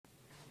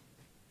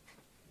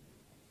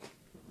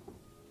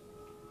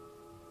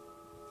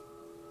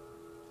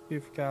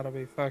You've got to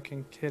be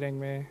fucking kidding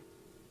me.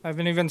 I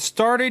haven't even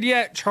started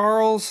yet,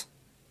 Charles.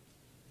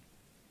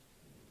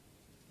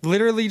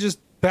 Literally just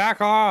back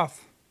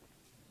off.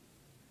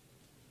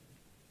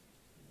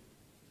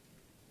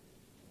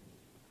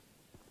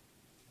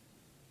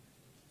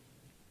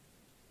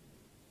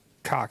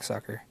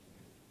 Cocksucker.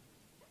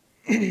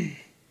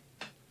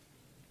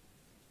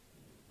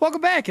 Welcome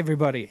back,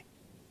 everybody.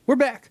 We're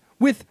back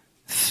with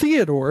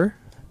Theodore.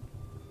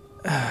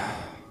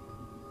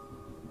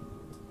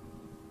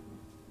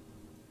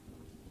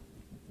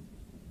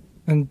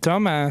 And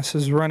dumbass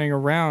is running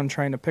around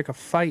trying to pick a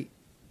fight.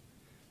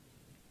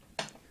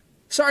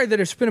 Sorry that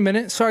it's been a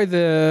minute. Sorry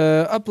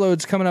the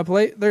upload's coming up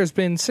late. There's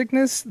been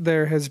sickness.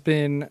 There has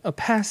been a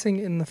passing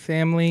in the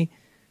family.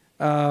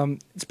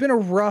 It's been a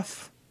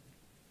rough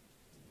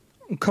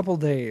couple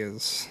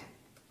days.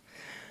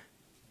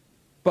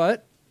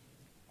 But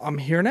I'm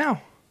here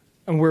now.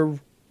 And we're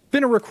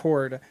gonna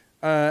record.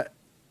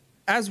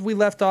 As we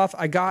left off,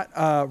 I got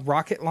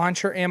rocket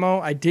launcher ammo.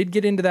 I did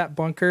get into that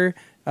bunker.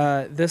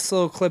 This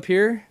little clip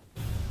here.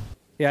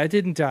 Yeah, I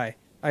didn't die.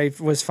 I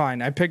was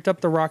fine. I picked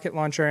up the rocket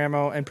launcher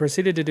ammo and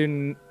proceeded to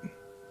do...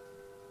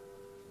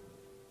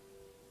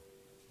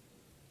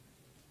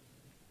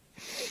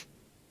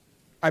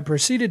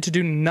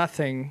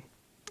 nothing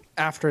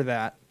after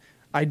that.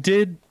 I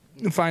did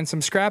find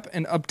some scrap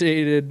and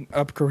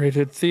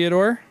upgraded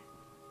Theodore.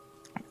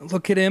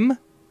 Look at him.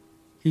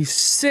 He's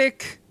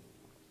sick.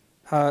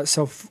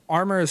 So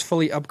armor is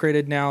fully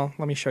upgraded now.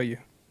 Let me show you.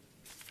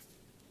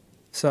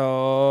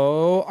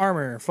 So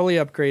armor fully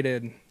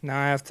upgraded. Now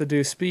I have to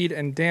do speed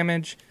and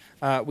damage.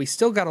 We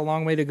still got a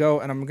long way to go,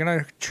 and I'm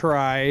gonna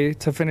try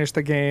to finish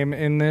the game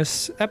in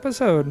this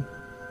episode.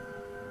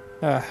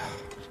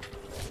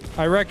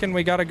 I reckon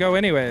we gotta go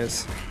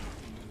anyways.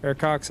 You're a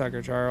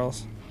cocksucker,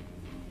 Charles.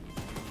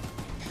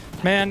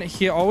 Man,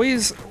 he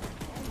always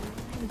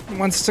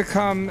wants to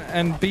come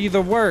and be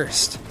the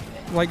worst.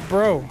 Like,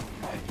 bro.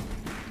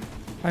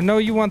 I know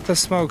you want the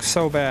smoke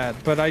so bad,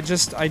 but I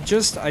just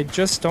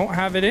don't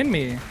have it in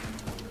me.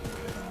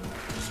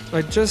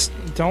 I just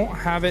don't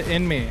have it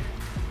in me.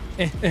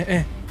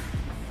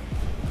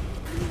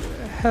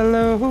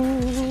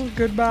 Hello,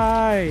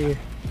 goodbye.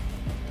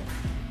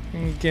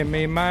 Give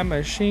me my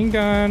machine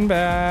gun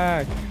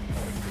back.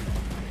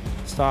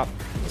 Stop,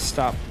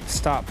 stop,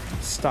 stop,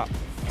 stop,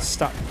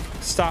 stop,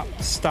 stop,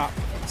 stop,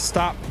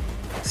 stop,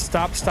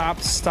 stop, stop,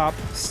 stop,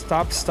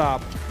 stop,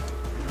 stop.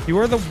 You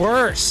are the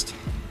worst.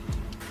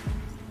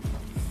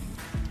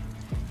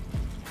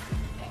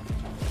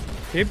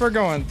 Keep her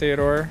going,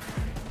 Theodore.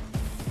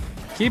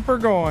 Keep her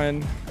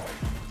going.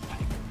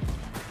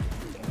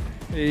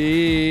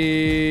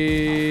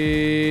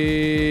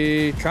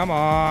 Come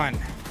on.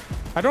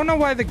 I don't know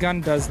why the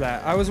gun does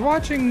that. I was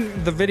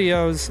watching the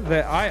videos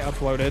that I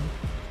uploaded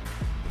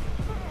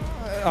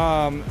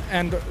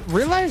and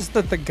realized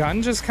that the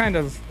gun just kind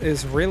of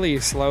is really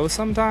slow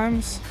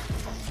sometimes.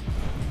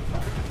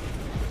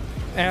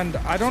 And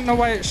I don't know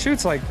why it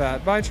shoots like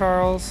that. Bye,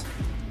 Charles.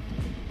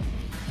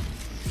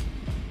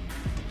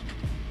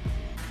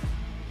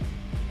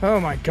 Oh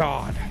my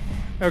god.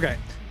 Okay.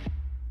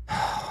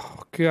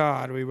 Oh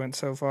god, we went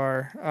so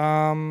far.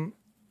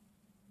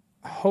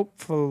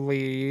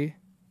 Hopefully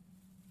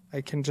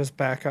I can just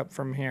back up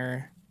from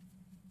here.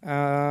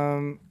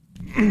 I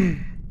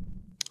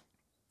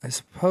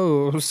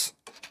suppose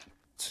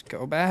let's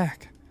go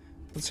back.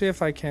 Let's see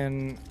if I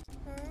can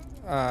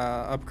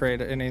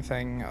upgrade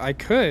anything. I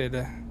could.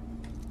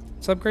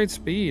 Let's upgrade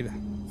speed.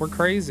 We're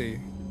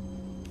crazy.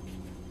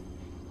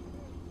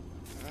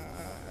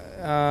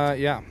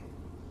 Yeah.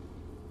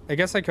 I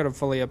guess I could have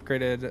fully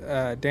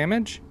upgraded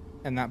damage,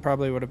 and that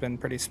probably would have been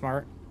pretty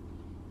smart.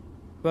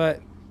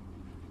 But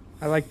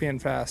I like being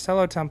fast.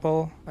 Hello,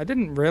 Temple. I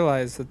didn't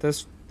realize that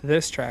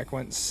this track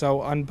went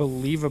so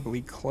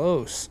unbelievably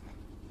close.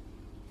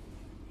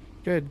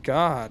 Good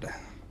God.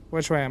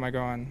 Which way am I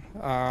going?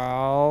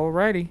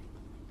 Alrighty.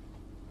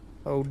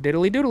 Oh,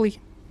 diddly doodly.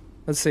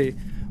 Let's see.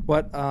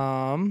 What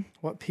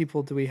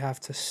people do we have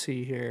to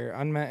see here?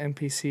 Unmet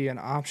NPC and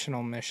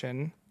optional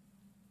mission.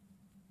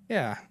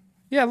 Yeah.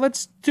 Yeah,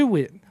 let's do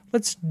it.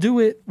 Let's do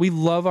it. We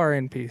love our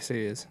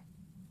NPCs.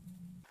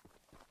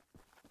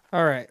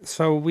 All right,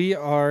 so we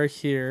are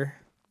here.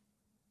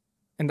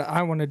 And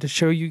I wanted to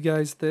show you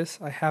guys this.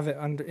 I have it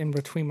in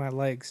between my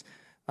legs.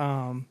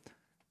 While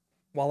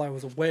I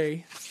was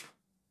away,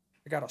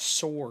 I got a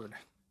sword.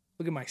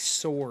 Look at my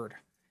sword.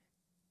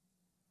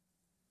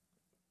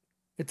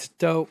 It's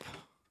dope.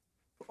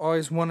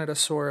 Always wanted a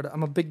sword.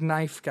 I'm a big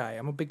knife guy.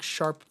 I'm a big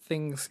sharp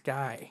things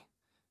guy.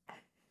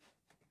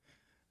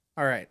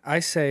 All right,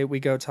 I say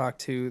we go talk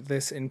to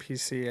this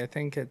NPC. I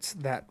think it's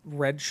that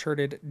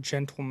red-shirted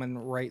gentleman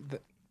right there.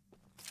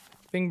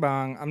 Bing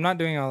bong. I'm not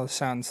doing all the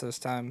sounds this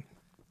time.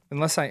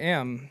 Unless I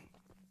am.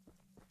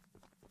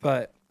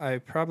 But I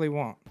probably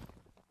won't.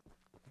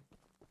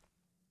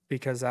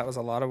 Because that was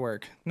a lot of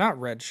work.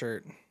 Not red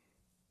shirt.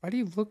 Why do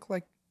you look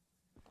like...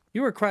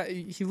 You were quite...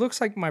 He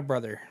looks like my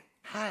brother.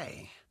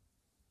 Hi.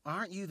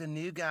 Aren't you the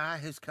new guy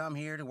who's come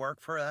here to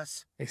work for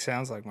us? He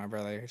sounds like my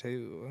brother,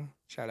 too.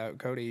 Shout out,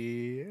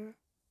 Cody.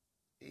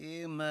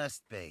 You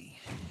must be.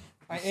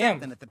 I There's am.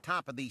 something at the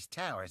top of these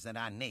towers that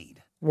I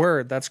need.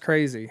 Word, that's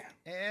crazy.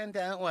 And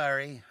don't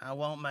worry, I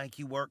won't make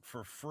you work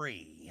for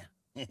free.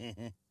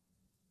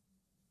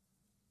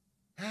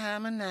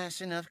 I'm a nice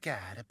enough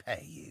guy to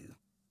pay you.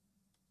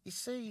 You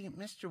see,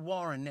 Mr.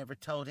 Warren never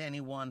told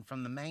anyone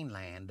from the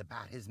mainland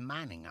about his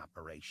mining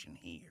operation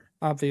here.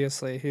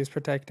 Obviously, he's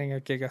protecting a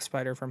giga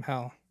spider from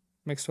hell.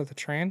 Mixed with a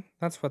train?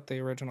 That's what the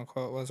original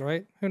quote was,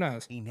 right? Who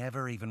knows? He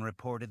never even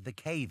reported the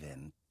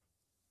cave-in.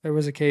 There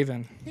was a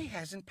cave-in. He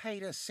hasn't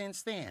paid us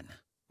since then.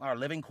 Our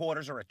living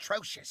quarters are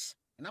atrocious,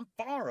 and I'm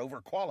far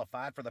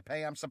overqualified for the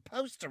pay I'm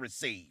supposed to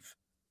receive.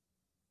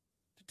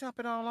 To top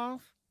it all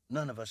off,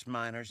 none of us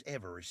miners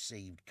ever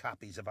received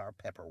copies of our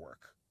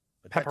paperwork.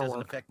 But that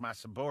doesn't affect my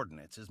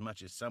subordinates as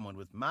much as someone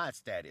with my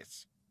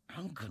status.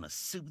 I'm gonna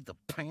sue the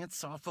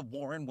pants off of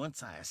Warren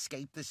once I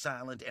escape this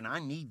island, and I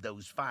need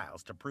those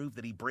files to prove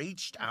that he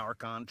breached our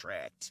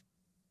contract.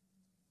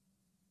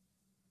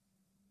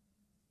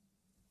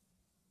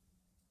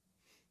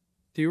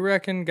 Do you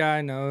reckon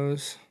Guy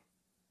knows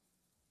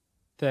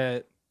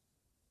that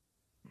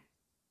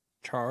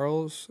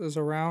Charles is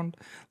around?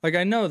 Like,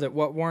 I know that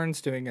what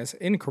Warren's doing is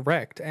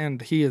incorrect,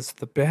 and he is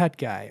the bad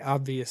guy,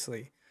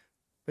 obviously.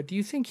 But do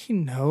you think he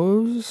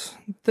knows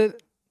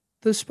that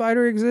the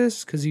spider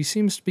exists? Because he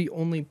seems to be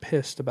only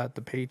pissed about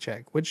the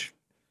paycheck, which,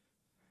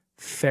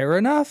 fair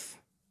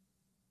enough,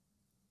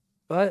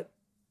 but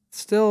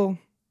still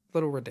a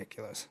little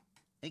ridiculous.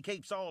 He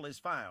keeps all his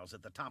files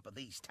at the top of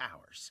these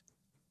towers.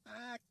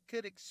 I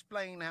could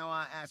explain how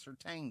I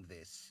ascertained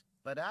this,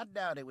 but I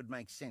doubt it would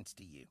make sense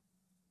to you.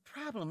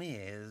 Problem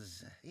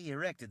is, he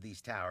erected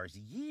these towers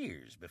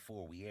years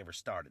before we ever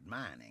started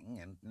mining,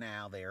 and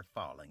now they're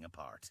falling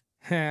apart.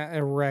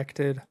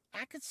 Erected.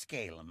 I could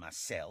scale them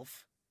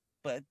myself,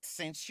 but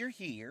since you're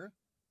here,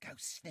 go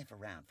sniff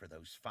around for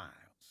those files.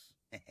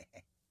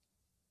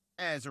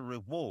 As a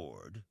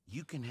reward,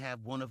 you can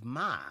have one of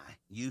my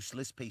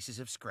useless pieces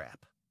of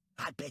scrap.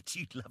 I bet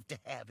you'd love to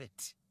have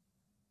it.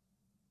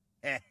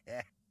 I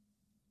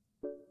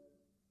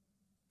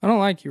don't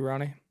like you,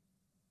 Ronnie.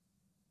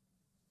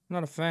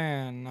 Not a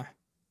fan.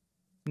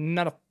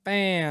 Not a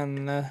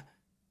fan.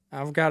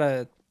 I've got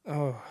a...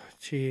 Oh,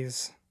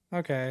 jeez.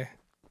 Okay.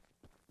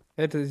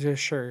 It is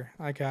just sure.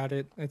 I got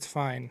it. It's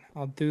fine.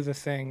 I'll do the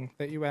thing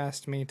that you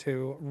asked me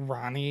to,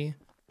 Ronnie.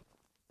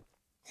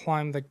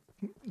 Climb the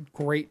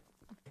great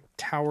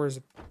towers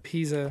of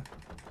Pisa.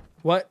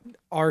 What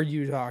are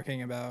you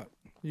talking about?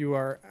 You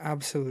are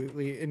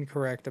absolutely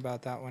incorrect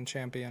about that one,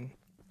 champion.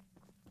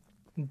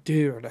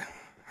 Dude,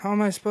 how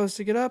am I supposed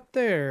to get up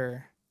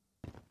there?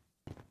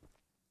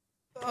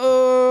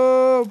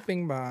 Oh,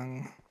 bing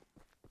bong.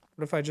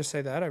 What if I just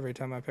say that every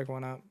time I pick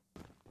one up?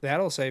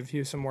 That'll save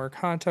you some work,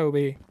 huh,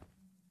 Toby?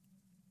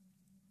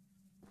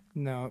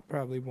 No, it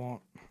probably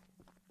won't.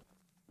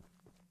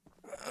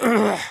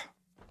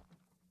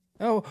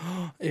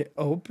 Oh, it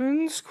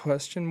opens?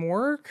 Question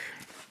mark?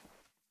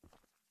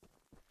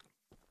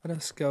 Let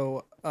us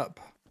go up.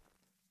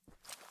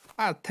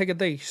 I'll take a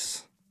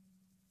dice.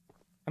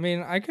 I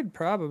mean, I could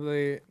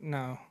probably...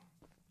 No.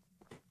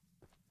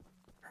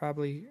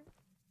 Probably...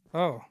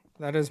 Oh,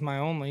 that is my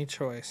only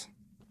choice.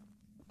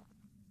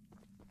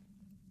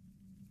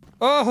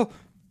 Oh!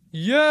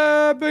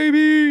 Yeah,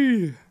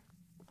 baby!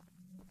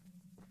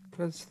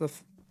 What's the...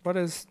 What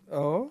is...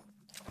 Oh?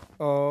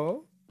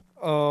 Oh?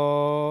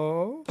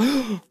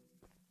 Oh?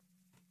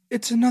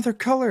 It's another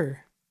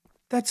color!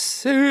 That's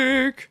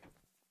sick!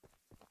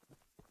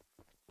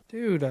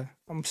 Dude,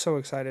 I'm so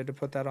excited to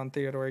put that on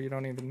Theodore. You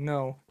don't even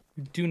know.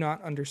 You do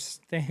not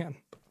understand.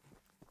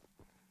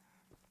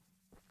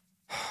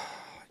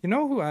 You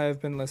know who I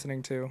have been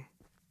listening to?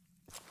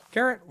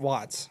 Garrett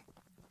Watts,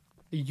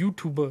 a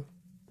YouTuber.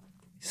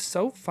 He's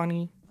so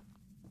funny,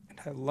 and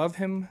I love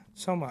him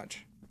so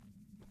much.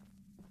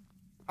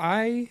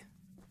 I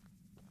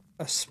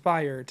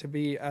aspire to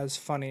be as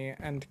funny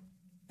and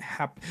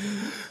happy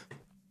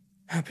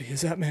as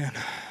that man.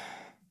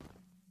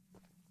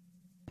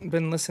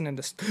 Been listening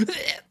to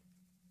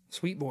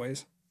Sweet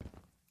Boys.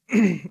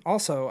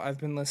 Also, I've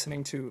been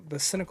listening to The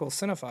Cynical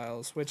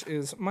Cinephiles, which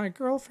is my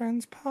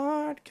girlfriend's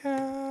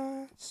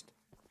podcast.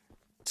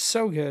 It's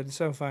so good,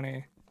 so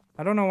funny.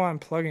 I don't know why I'm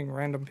plugging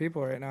random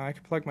people right now. I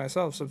could plug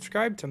myself.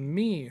 Subscribe to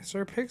me,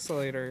 Sir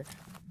Pixalator.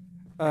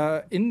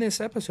 In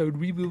this episode,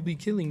 we will be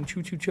killing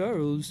Choo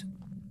Charles.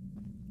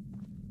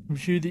 I'm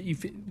sure that you...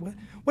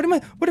 What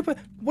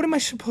am I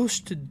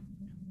supposed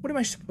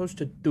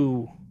to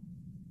do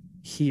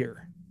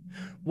here?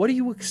 What do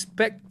you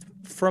expect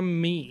from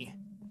me?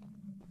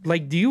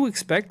 Like, do you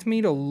expect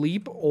me to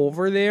leap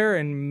over there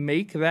and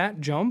make that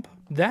jump?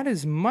 That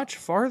is much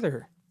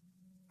farther.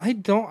 I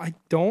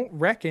don't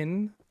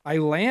reckon I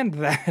land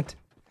that.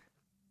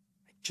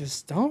 I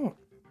just don't.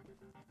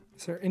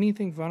 Is there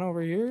anything fun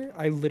over here?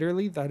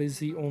 That is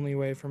the only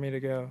way for me to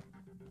go.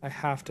 I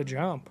have to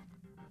jump.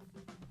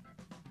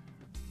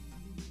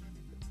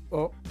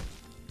 Oh.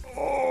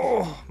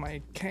 Oh,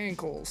 my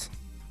cankles.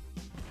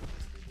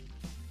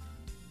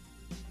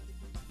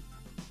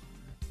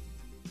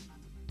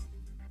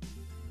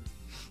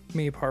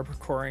 Me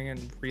parkouring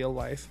in real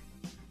life.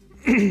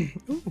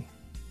 Ooh.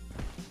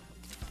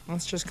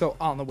 Let's just go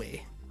on the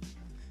way.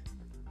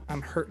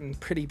 I'm hurting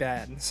pretty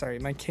bad. Sorry,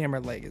 my camera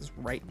leg is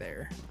right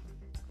there.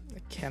 I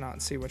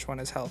cannot see which one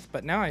is health,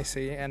 but now I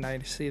see, and I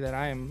see that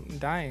I am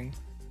dying.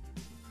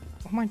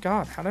 Oh my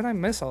god, how did I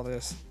miss all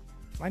this?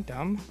 Am I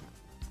dumb?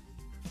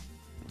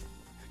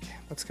 Okay,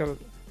 let's go.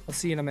 I'll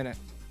see you in a minute.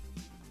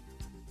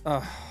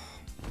 Ugh.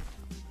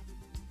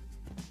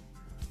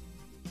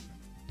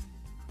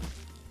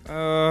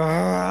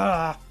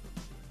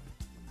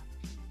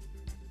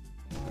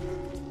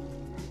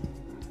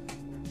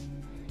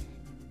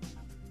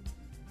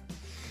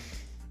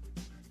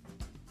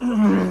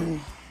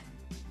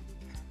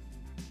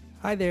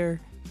 Hi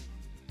there.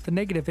 The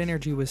negative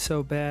energy was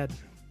so bad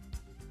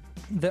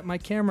that my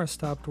camera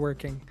stopped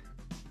working.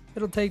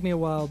 It'll take me a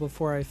while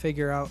before I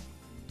figure out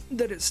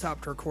that it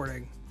stopped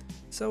recording.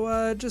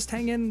 So just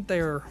hang in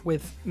there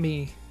with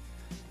me.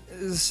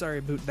 Sorry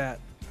about that.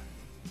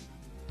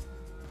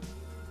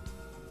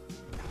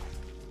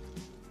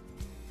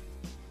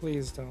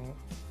 Please don't.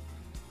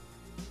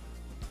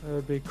 That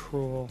would be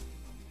cruel.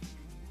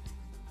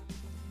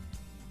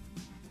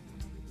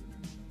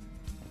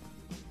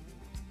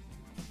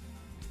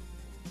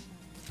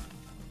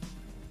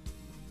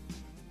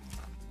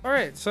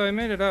 Alright, so I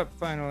made it up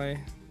finally.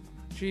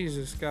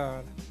 Jesus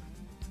God.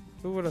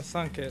 Who would have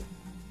thunk it?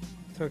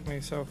 Took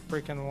me so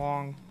freaking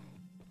long.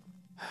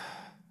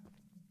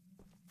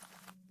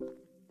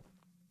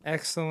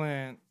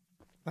 Excellent.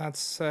 That's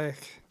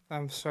sick.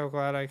 I'm so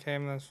glad I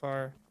came this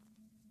far.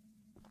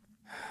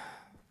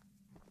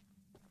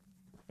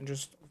 And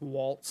just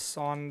waltz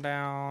on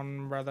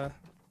down, brother.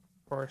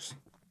 Of course.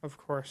 Of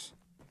course.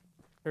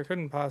 There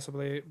couldn't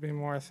possibly be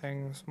more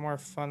things. More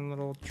fun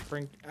little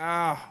drink.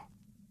 Ah!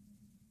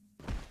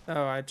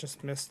 Oh, I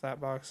just missed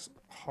that box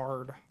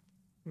hard.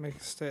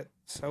 Mixed it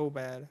so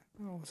bad.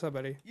 Oh, what's up,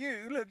 buddy?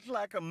 You look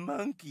like a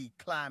monkey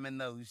climbing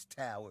those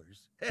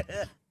towers.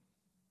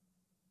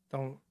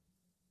 Don't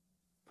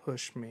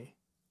push me.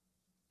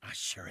 I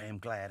sure am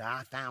glad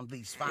I found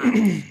these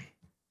files.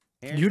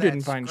 Here's You didn't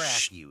that find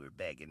scrap you were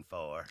begging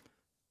for.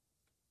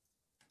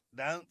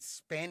 Don't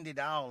spend it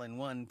all in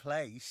one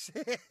place.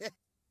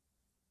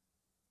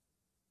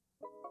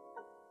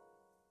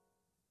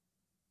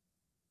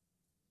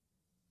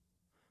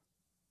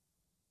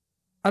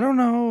 I don't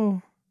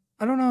know.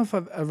 I don't know if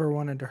I've ever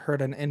wanted to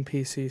hurt an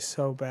NPC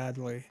so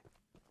badly.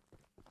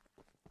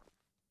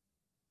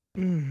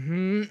 God.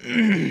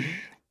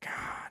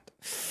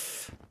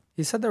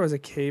 You said there was a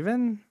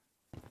cave-in?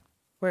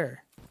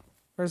 Where?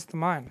 Where's the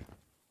mine?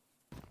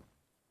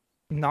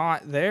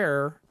 Not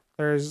there.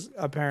 There's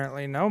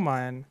apparently no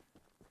mine.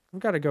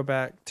 We've got to go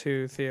back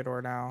to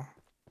Theodore now.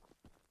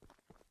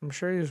 I'm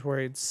sure he's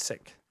worried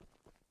sick.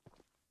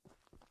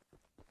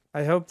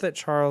 I hope that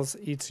Charles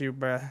eats you,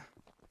 bruh.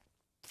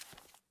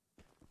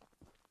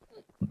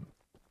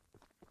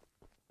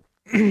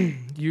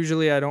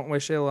 Usually I don't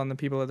wish ill on the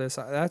people of this.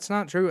 That's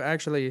not true,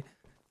 actually.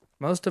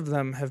 Most of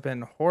them have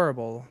been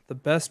horrible. The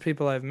best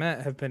people I've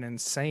met have been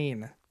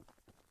insane.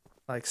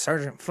 Like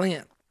Sergeant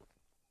Flint.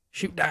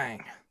 Shoot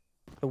dang.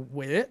 The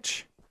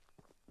witch.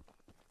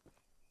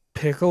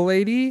 Pickle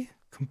lady.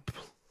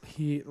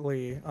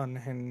 Completely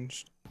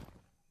unhinged.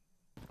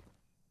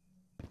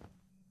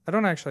 I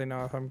don't actually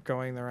know if I'm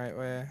going the right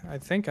way. I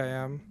think I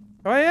am.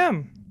 Oh, I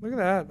am. Look at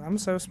that. I'm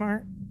so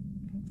smart.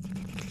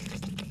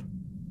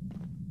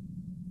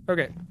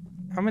 Okay.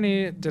 How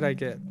many did I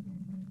get?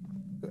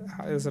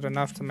 Is it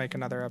enough to make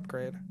another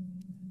upgrade?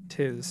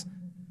 'Tis.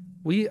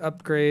 We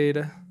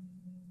upgrade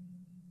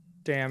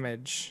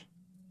damage.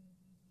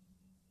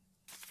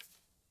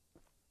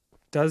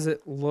 Does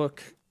it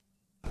look...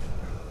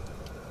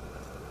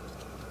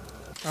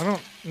 I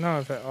don't know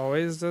if it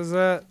always does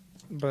that,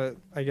 but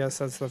I guess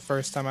that's the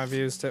first time I've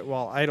used it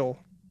while idle.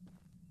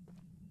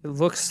 It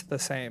looks the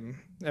same.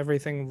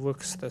 Everything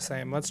looks the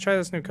same. Let's try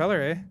this new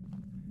color, eh?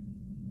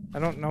 I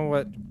don't know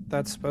what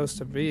that's supposed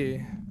to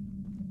be.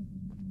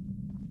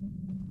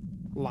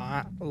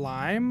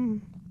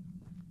 Lime?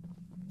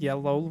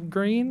 Yellow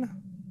green?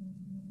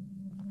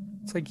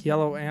 It's like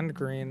yellow and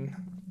green.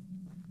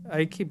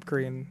 I keep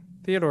green.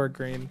 Theodore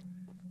green.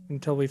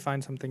 Until we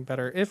find something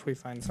better. If we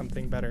find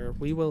something better,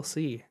 we will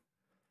see.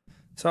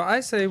 So I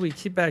say we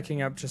keep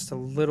backing up just a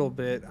little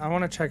bit. I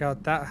want to check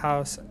out that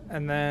house.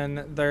 And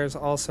then there's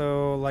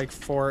also like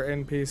 4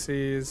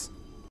 NPCs.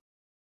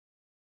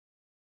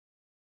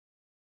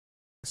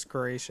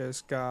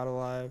 Gracious God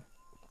alive.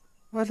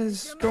 What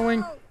is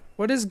going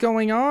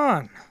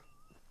on?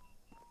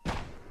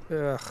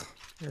 Ugh,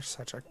 you're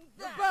such a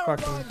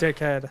fucking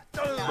dickhead.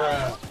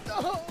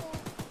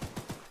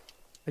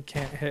 I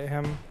can't hit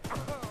him.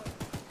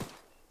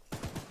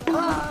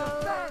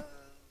 I'm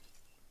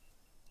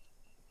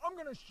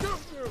gonna shoot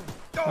you.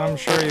 I'm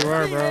sure you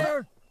are,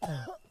 bro.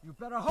 You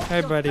better hope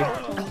Hey, so. buddy.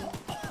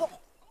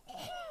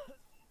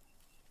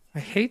 I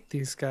hate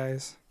these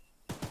guys.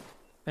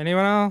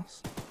 Anyone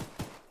else?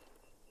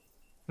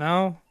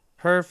 No?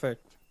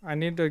 Perfect. I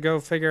need to go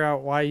figure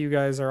out why you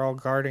guys are all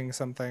guarding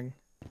something.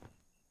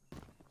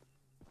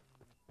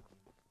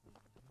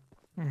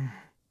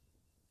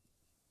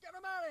 Get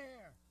him out of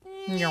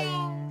here!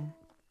 Nyong.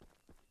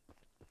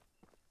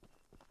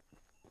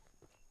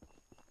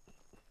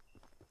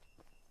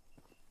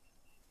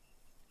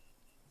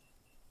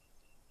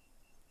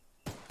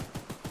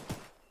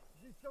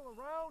 Is he still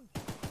around?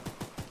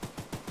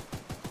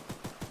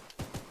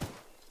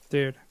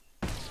 Dude.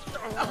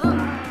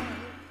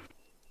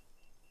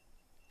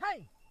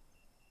 Hey!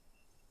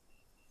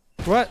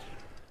 What?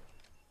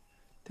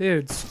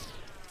 Dudes.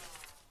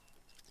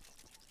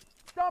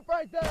 Stop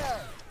right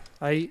there!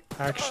 I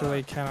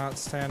actually cannot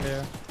stand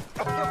you.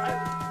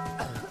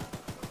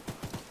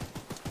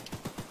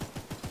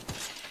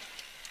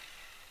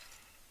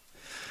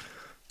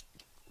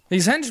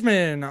 These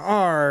henchmen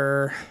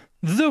are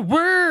the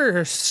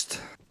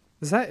worst.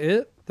 Is that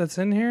it that's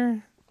in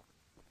here?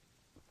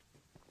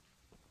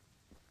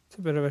 It's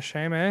a bit of a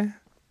shame, eh?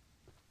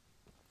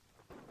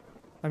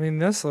 I mean,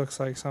 this looks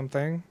like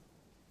something.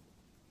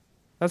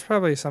 That's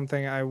probably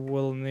something I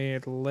will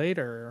need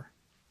later.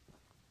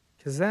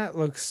 Because that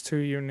looks too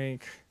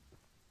unique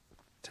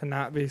to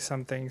not be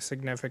something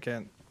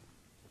significant.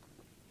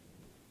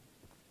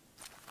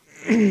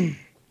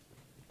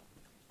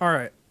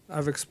 Alright,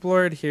 I've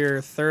explored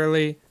here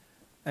thoroughly.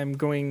 I'm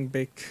going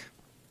back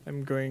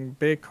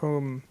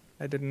home.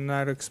 I did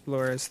not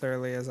explore as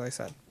thoroughly as I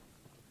said.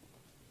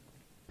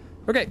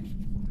 Okay,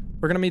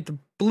 we're gonna meet the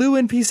blue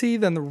NPC,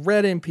 then the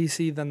red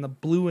NPC, then the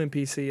blue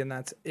NPC, and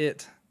that's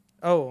it.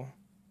 Oh.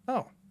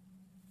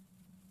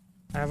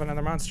 I have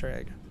another monster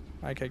egg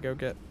I could go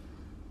get.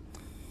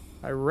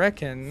 I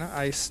reckon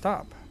I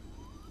stop.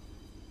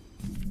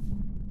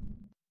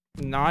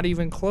 Not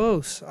even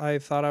close. I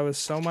thought I was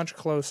so much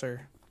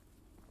closer.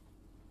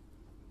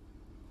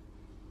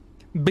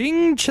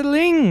 Bing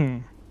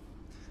chilling.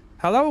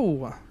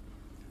 Hello.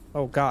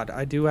 Oh god,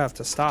 I do have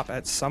to stop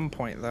at some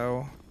point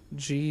though.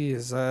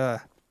 Jeez,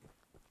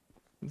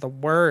 the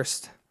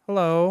worst.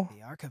 Hello.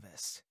 The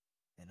Archivist,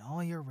 in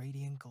all your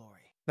radiant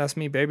glory. That's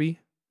me, baby.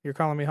 You're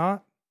calling me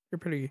hot? You're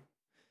pretty.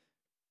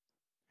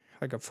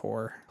 Like a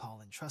 4.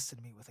 Paul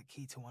entrusted me with a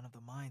key to one of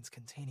the mines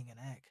containing an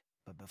egg.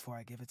 But before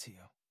I give it to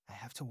you, I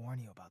have to warn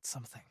you about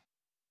something.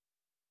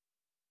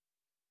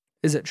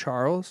 Is it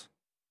Charles?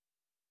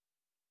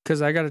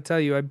 Because I gotta tell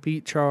you, I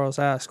beat Charles'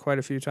 ass quite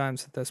a few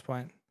times at this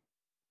point.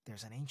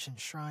 There's an ancient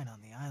shrine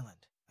on the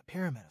island, a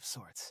pyramid of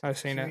sorts. I've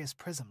seen it. A curious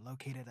prism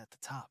located at the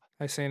top.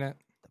 I've seen it.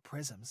 The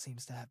prism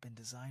seems to have been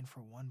designed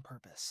for one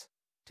purpose: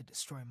 to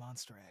destroy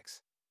monster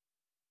eggs.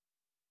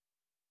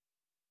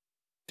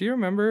 Do you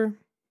remember?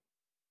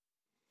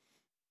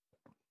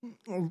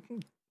 I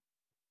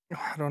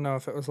don't know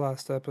if it was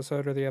last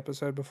episode or the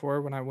episode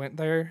before when I went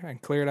there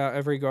and cleared out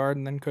every guard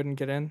and then couldn't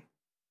get in.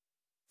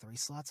 3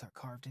 slots are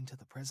carved into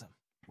the prism,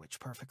 which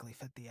perfectly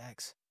fit the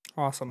eggs.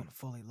 Awesome. When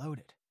fully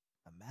loaded,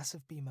 a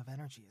massive beam of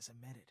energy is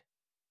emitted,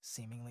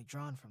 seemingly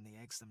drawn from the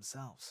eggs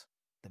themselves.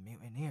 The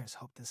mutineers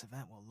hope this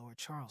event will lure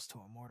Charles to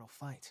a mortal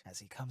fight as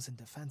he comes in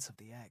defense of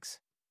the eggs.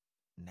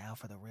 Now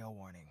for the real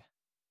warning.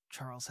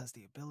 Charles has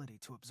the ability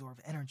to absorb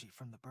energy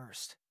from the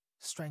burst,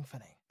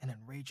 strengthening and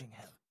enraging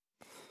him.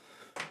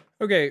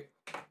 Okay.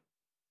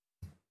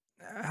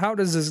 How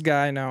does this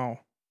guy know?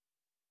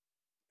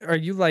 Are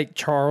you like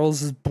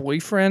Charles'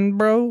 boyfriend,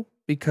 bro?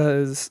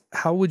 Because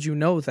how would you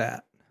know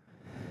that?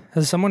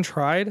 Has someone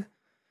tried?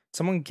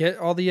 Someone get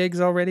all the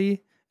eggs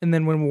already? And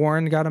then when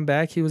Warren got him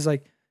back, he was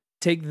like,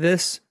 take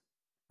this,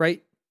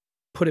 right?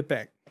 Put it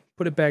back.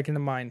 Put it back in the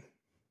mine.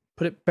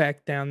 Put it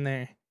back down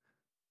there.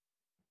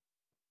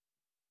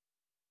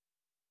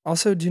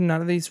 Also, do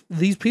none of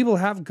these people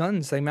have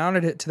guns? They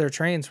mounted it to their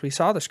trains. We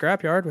saw the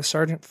scrapyard with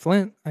Sergeant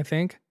Flint, I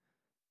think.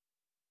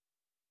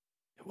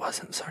 It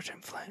wasn't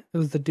Sergeant Flint. It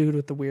was the dude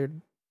with the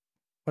weird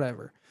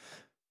whatever.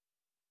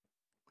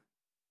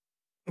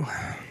 We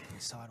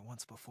saw it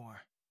once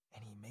before,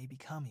 and he may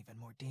become even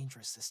more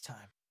dangerous this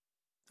time.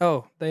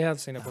 Oh, they have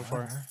seen it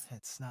before. However,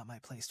 it's not my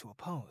place to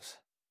oppose,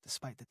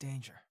 despite the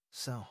danger.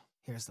 So,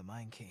 here's the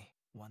mine key.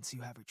 Once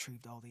you have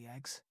retrieved all the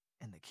eggs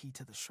and the key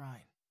to the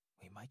shrine,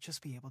 we might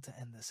just be able to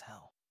end this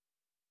hell.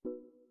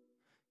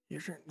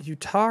 You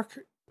talk...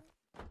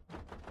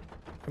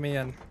 Let me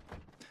in.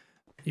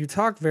 You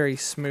talk very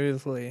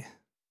smoothly.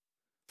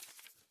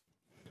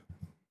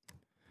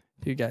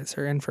 You guys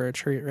are in for a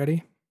treat.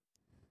 Ready?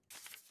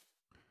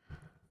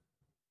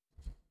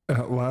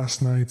 At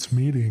last night's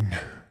meeting,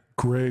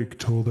 Greg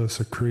told us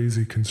a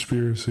crazy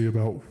conspiracy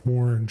about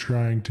Warren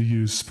trying to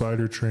use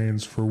spider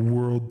trains for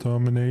world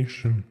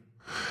domination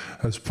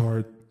as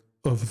part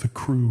of the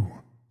crew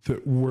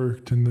that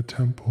worked in the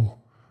temple.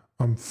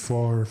 I'm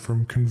far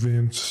from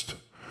convinced.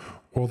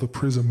 While the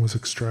prism was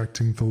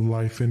extracting the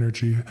life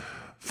energy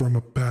from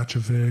a batch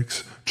of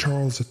eggs,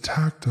 Charles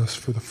attacked us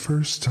for the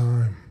first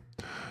time.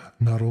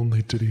 Not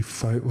only did he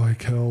fight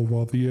like hell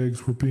while the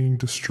eggs were being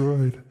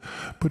destroyed,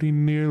 but he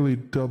nearly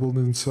doubled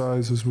in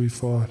size as we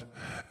fought,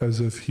 as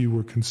if he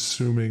were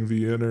consuming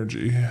the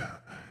energy.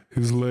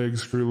 His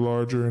legs grew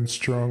larger and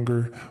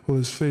stronger, while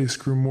his face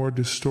grew more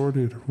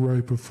distorted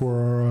right before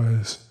our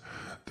eyes.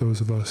 Those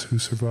of us who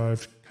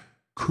survived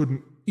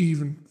couldn't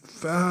even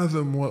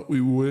fathom what we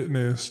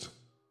witnessed.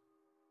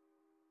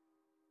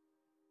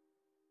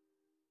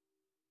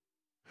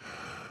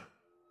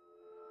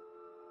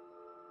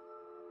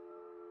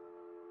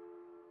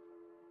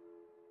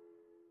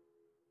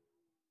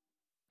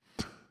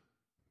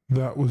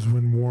 That was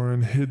when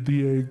Warren hid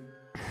the egg.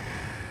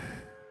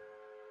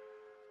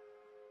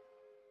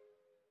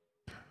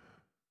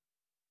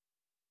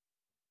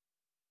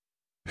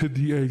 Hid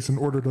the eggs and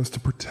ordered us to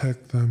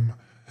protect them.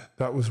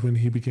 That was when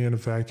he began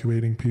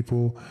evacuating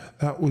people.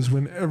 That was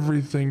when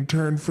everything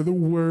turned for the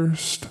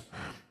worst.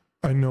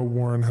 I know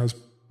Warren has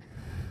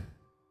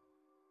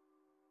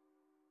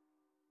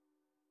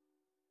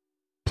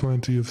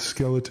plenty of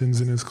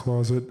skeletons in his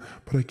closet,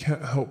 but I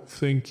can't help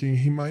thinking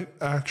he might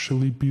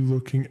actually be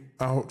looking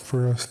out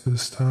for us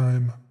this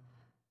time.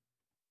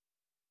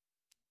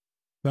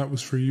 That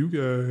was for you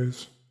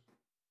guys.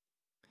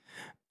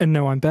 And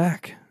now I'm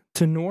back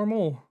to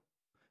normal.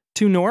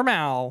 To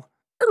normal.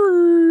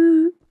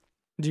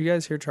 Did you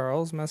guys hear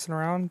Charles messing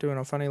around, doing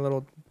a funny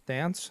little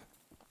dance?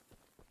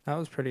 That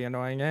was pretty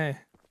annoying, eh?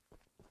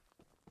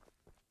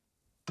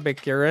 Big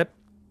carrot.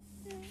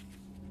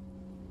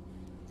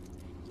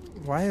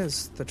 Why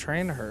is the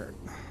train hurt?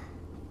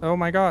 Oh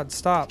my god,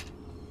 stop.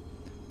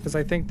 Because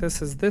I think this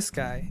is this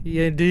guy.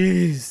 Yeah, it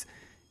is.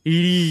 It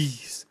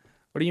is.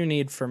 What do you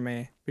need from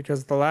me?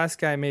 Because the last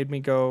guy made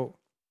me go,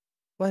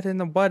 what in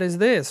the what is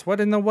this?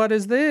 What in the what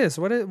is this?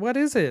 What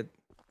is it?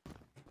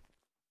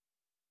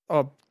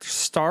 A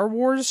Star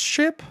Wars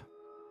ship?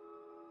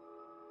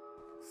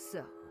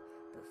 So,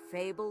 the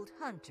fabled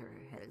hunter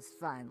has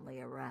finally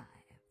arrived.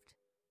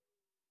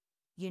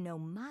 You know,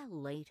 my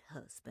late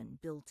husband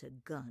built a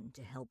gun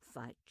to help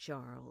fight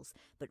Charles,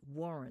 but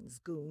Warren's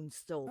goons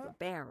stole the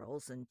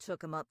barrels and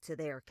took them up to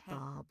their camp.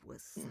 Bob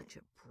was such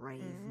a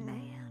brave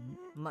man.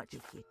 Much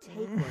if you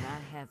take what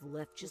I have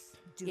left, just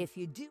do. If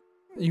you do...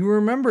 You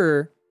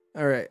remember...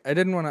 Alright, I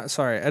didn't want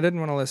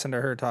to listen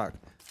to her talk.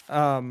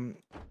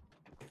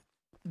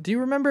 Do you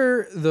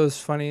remember those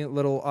funny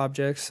little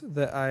objects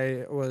that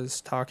I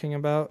was talking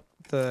about?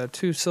 The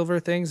two silver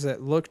things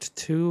that looked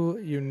too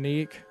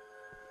unique?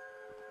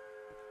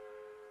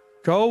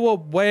 Go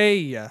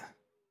away!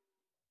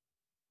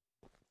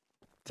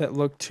 That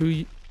looked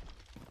too...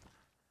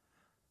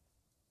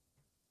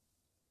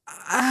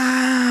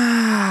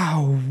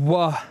 Ow!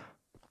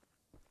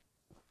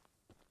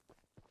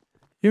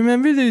 You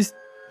remember those...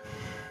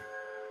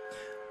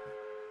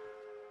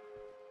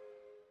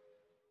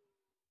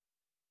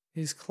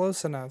 He's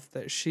close enough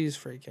that she's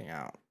freaking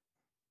out.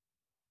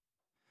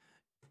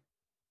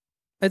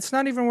 It's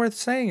not even worth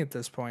saying at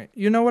this point.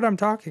 You know what I'm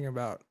talking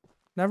about.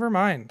 Never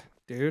mind,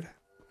 dude.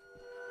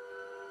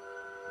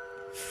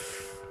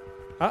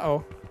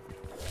 Uh-oh.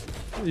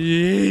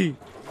 Yee.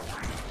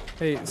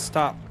 Hey,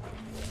 stop.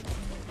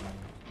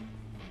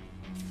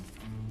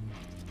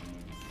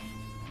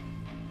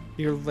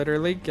 You're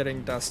literally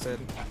getting dusted.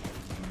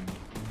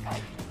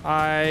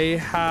 I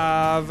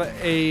have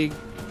a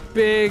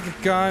big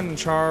gun,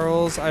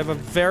 Charles. I have a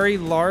very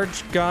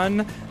large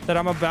gun that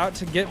I'm about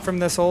to get from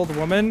this old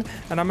woman,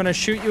 and I'm gonna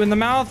shoot you in the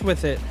mouth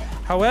with it.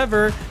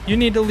 However, you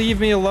need to leave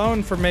me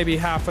alone for maybe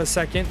half a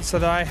second so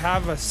that I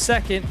have a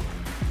second.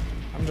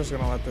 I'm just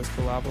gonna let this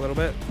cool off a little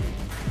bit.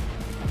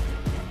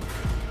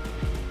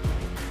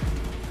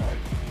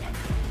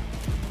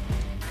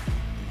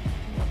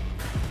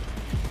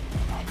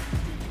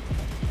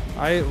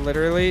 I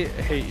literally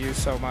hate you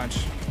so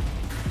much.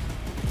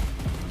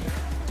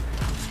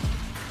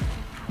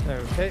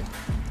 Okay,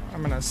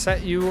 I'm gonna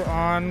set you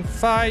on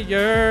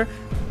fire.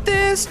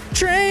 This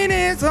train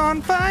is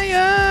on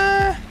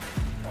fire.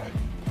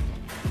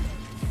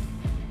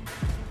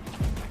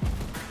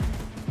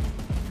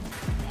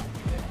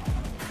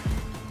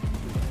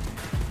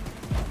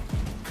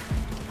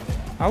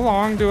 How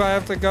long do I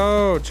have to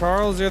go?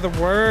 Charles, you're the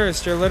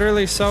worst. You're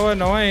literally so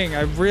annoying.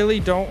 I really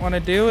don't want to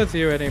deal with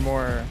you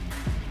anymore.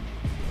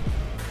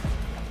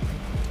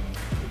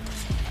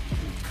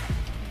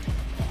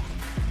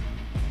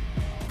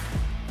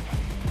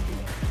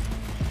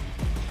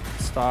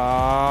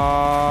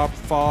 Stop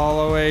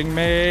following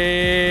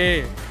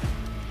me.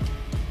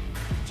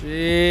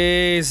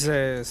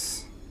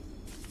 Jesus.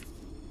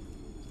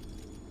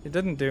 He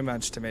didn't do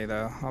much to me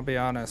though, I'll be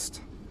honest.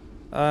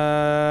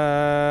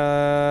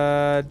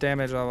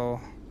 Damage level.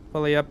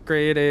 Fully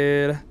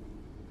upgraded.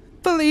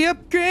 Fully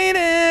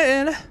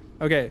upgraded!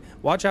 Okay,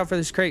 watch out for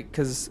this crate,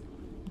 because...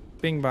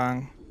 Bing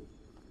bong.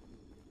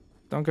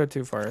 Don't go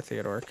too far,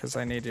 Theodore, because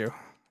I need you.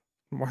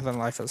 More than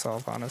life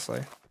itself,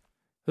 honestly.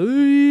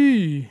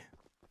 Hey!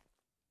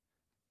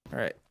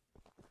 Alright.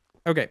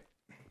 Okay.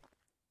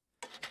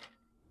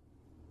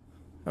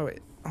 Oh,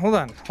 wait. Hold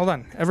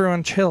on.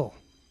 Everyone chill.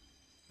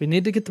 We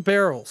need to get the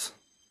barrels.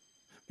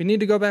 We need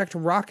to go back to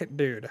Rocket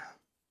Dude.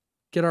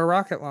 Get our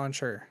rocket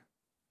launcher.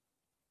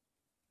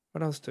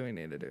 What else do we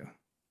need to do?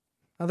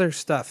 Other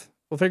stuff.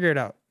 We'll figure it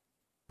out.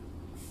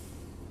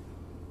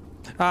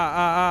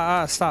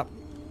 Stop.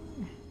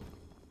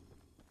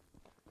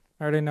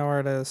 I already know where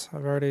it is.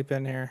 I've already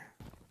been here.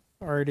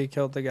 Already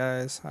killed the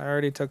guys. I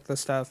already took the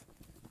stuff.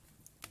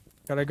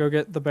 Gotta go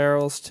get the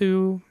barrels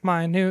to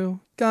my new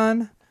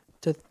gun.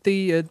 To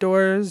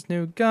Theodore's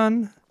new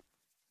gun.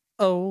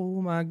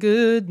 Oh my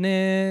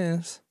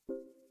goodness.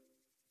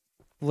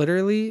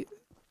 Literally,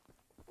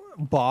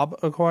 Bob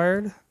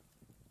acquired.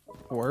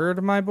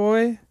 Word, my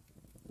boy.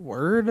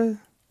 Word?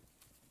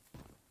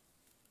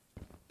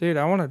 Dude,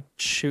 I want to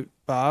shoot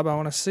Bob. I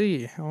want to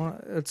see.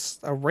 It's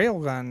a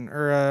railgun.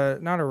 Or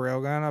not a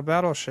railgun, a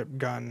battleship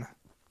gun.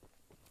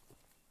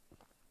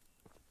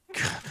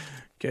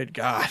 Good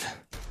God.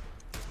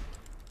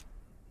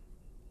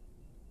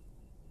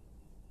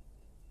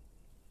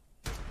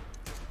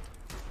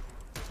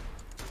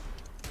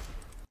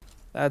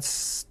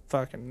 That's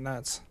fucking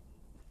nuts.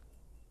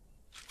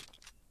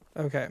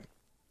 Okay.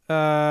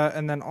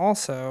 And then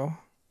also,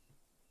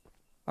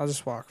 I'll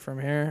just walk from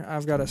here.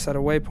 I've got to set a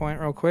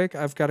waypoint real quick.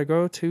 I've got to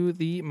go to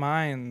the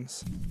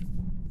mines.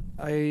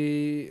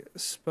 I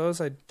suppose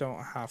I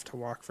don't have to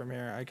walk from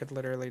here. I could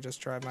literally just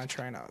drive my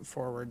train out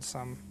forward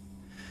some.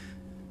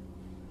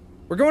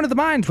 We're going to the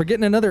mines. We're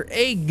getting another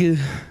egg. And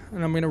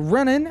I'm going to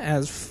run in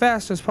as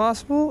fast as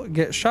possible,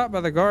 get shot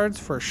by the guards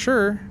for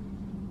sure,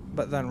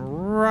 but then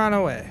run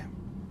away.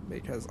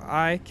 Because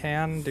I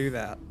can do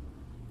that.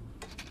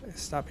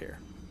 Stop here.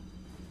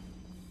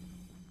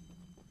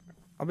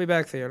 I'll be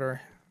back,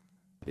 Theodore.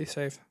 Be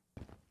safe.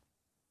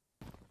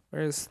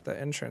 Where's the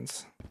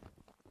entrance?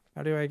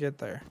 How do I get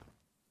there?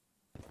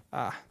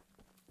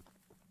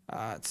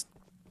 It's...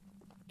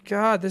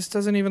 God, this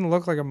doesn't even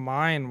look like a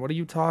mine. What are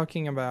you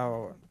talking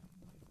about?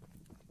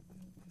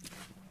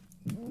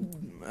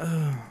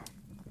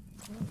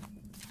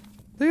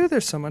 Dude,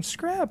 there's so much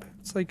scrap.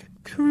 It's like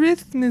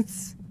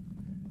Christmas.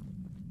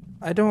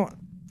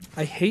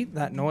 I hate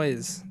that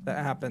noise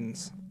that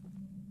happens.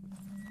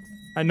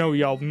 I know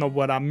y'all know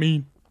what I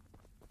mean.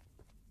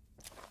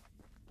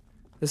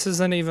 This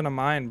isn't even a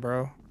mine,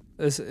 bro.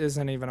 This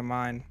isn't even a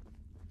mine.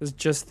 It's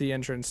just the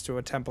entrance to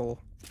a temple.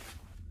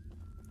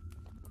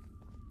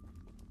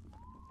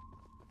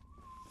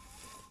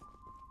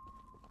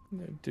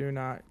 Do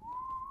not.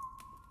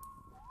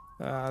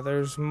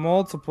 There's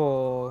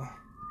multiple.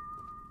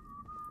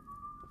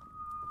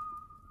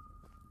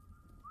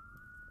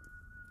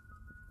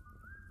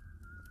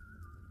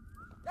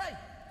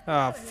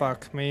 Ah,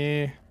 fuck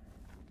me.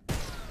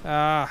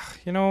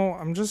 You know,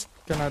 I'm just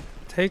gonna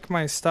take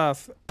my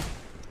stuff.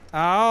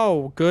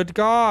 Ow, good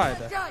God.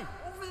 That guy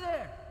over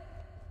there.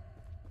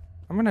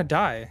 I'm gonna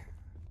die.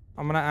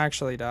 I'm gonna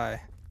actually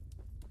die.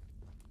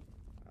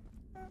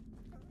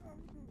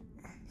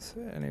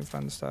 Any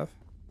fun stuff?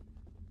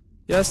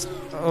 Yes.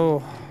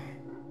 Oh.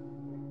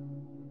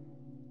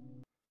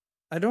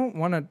 I don't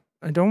wanna.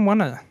 Get him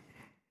out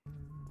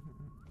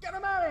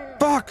of here.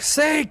 Fuck's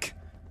sake!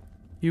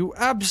 You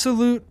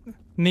absolute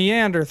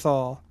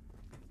Neanderthal.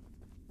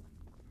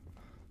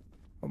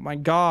 Oh my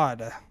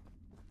God.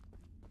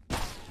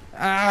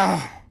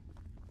 Ow.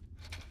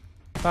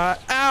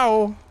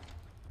 Ow.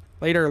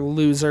 Later,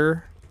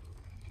 loser.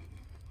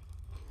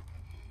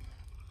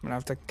 I'm gonna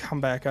have to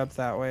come back up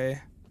that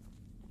way.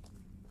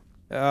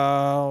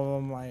 Oh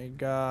my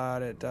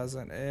God, it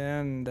doesn't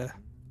end.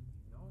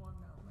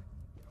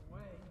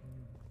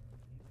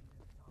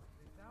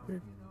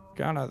 You're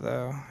gonna,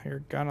 though.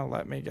 You're gonna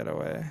let me get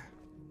away.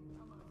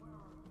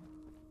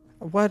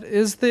 What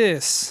is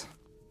this?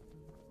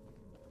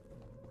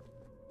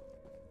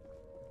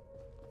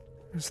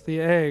 There's the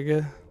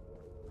egg.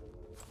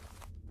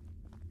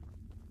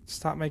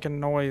 Stop making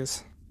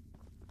noise.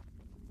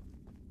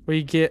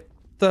 We get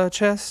the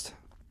chest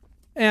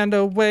and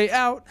a way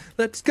out.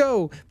 Let's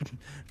go.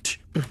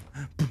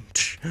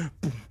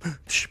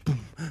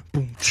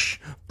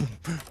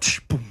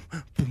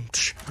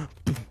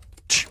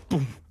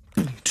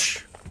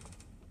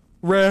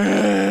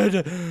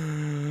 Red.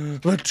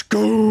 Let's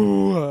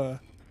go.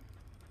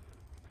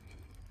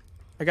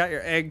 I got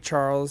your egg,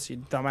 Charles, you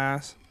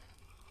dumbass.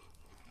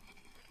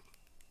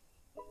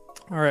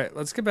 All right,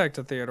 let's get back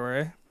to Theodore.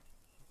 Eh?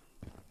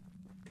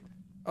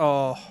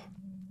 Oh,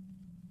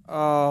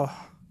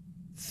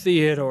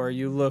 Theodore,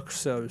 you look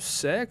so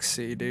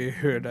sexy,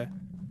 dude.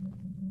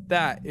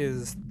 That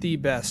is the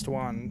best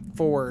one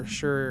for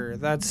sure.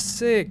 That's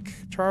sick.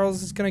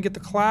 Charles is gonna get the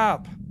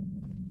clap.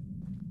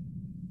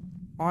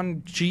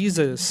 On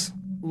Jesus,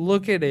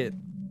 look at it.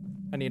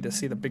 I need to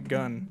see the big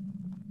gun.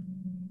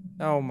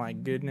 Oh my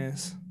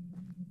goodness.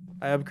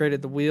 I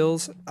upgraded the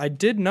wheels. I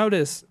did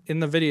notice in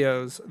the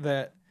videos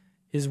that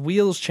his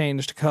wheels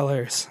changed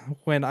colors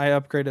when I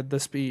upgraded the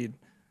speed.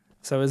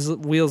 So his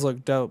wheels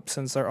look dope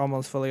since they're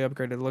almost fully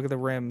upgraded. Look at the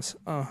rims.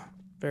 Oh,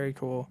 very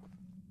cool.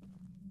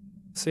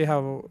 See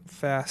how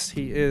fast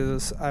he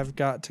is. I've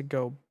got to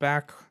go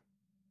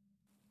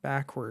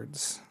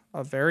backwards.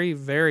 A very,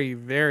 very,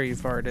 very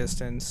far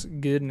distance.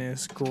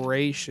 Goodness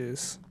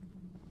gracious.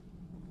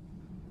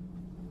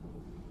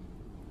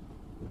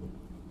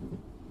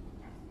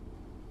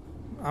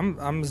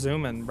 I'm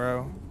zooming,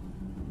 bro.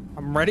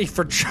 I'm ready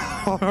for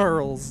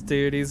Charles,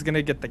 dude. He's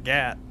gonna get the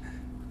gat.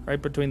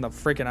 Right between the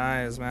freaking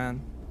eyes,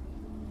 man.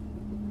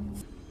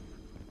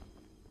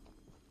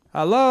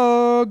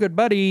 Hello, good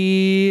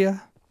buddy.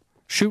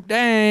 Shoot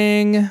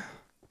dang.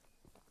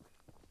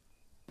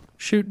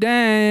 Shoot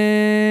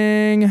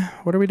dang.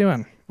 What are we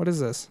doing? What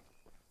is this?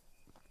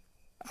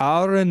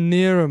 Aura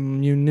near a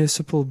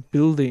municipal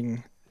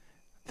building.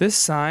 This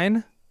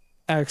sign?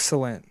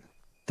 Excellent.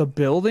 The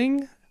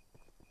building?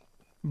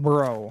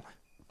 Bro.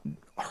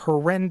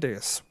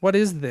 horrendous. What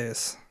is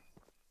this?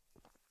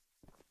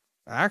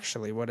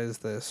 Actually, what is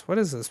this? What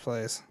is this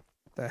place?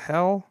 The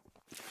hell?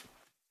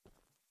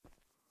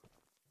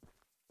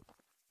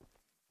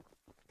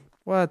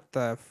 What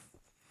the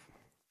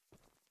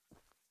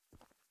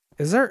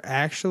Is there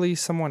actually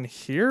someone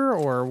here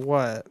or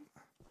what?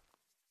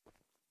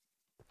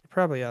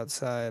 Probably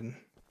outside.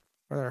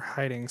 Or they're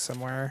hiding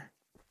somewhere.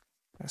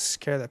 Gonna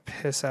scare the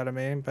piss out of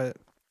me, but...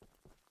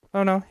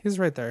 Oh no, he's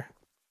right there.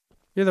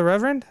 You're the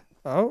Reverend?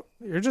 Oh,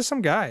 you're just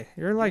some guy.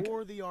 You're like...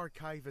 You're the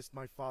archivist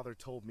my father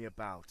told me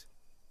about.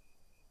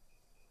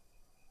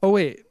 Oh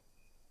wait.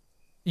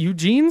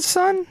 Eugene's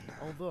son?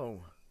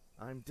 Although,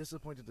 I'm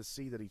disappointed to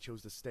see that he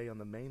chose to stay on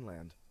the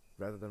mainland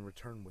rather than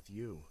return with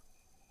you.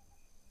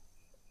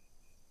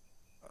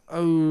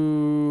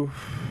 Oh...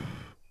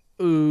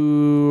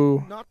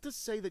 Ooh... Not to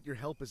say that your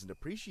help isn't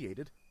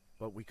appreciated,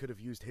 but we could have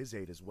used his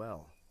aid as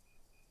well.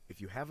 If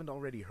you haven't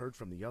already heard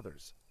from the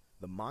others,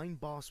 the mine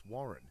boss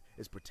Warren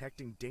is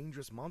protecting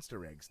dangerous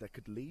monster eggs that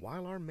could lead.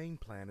 While our main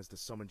plan is to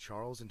summon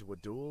Charles into a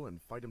duel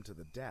and fight him to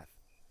the death,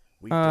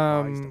 we've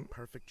devised a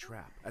perfect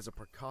trap as a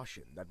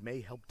precaution that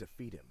may help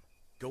defeat him.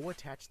 Go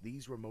attach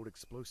these remote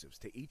explosives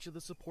to each of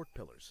the support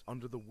pillars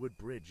under the wood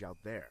bridge out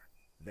there.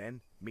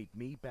 Then meet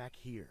me back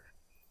here.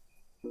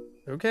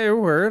 Okay,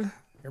 word.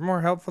 You're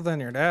more helpful than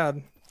your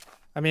dad.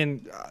 I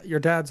mean, your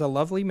dad's a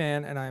lovely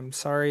man, and I'm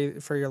sorry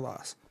for your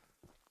loss.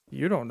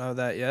 You don't know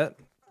that yet.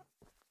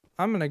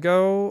 I'm gonna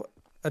go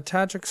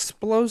attach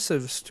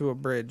explosives to a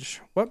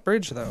bridge. What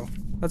bridge, though?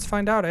 Let's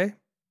find out, eh?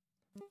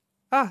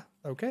 Ah,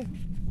 okay.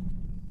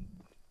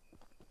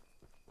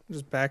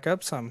 Just back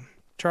up some.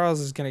 Charles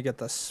is gonna get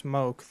the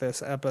smoke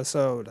this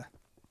episode.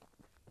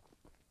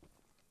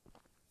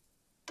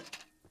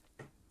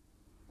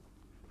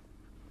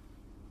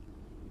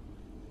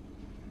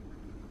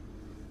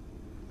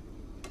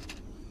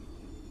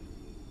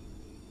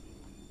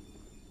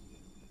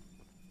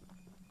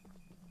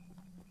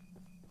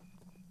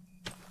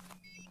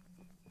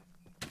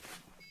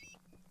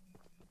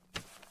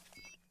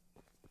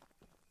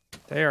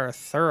 They are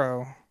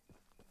thorough.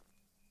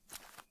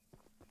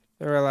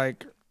 They were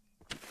like,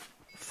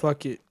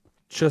 fuck it,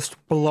 just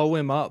blow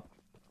him up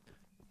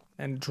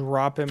and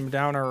drop him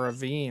down a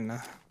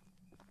ravine.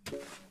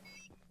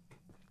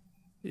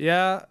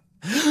 Yeah.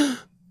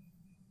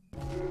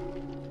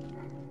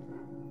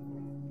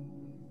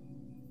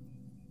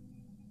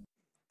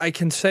 I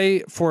can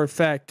say for a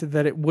fact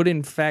that it would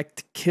in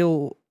fact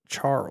kill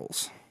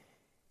Charles.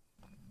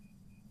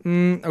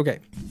 Okay.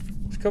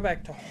 Let's go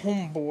back to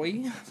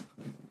homeboy.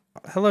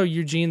 Hello,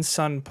 Eugene's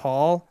son,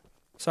 Paul.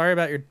 Sorry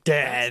about your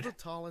dad. That's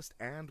the tallest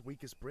and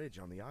weakest bridge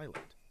on the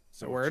island.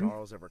 So Word? if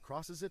Charles ever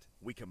crosses it,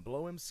 we can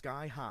blow him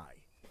sky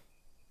high.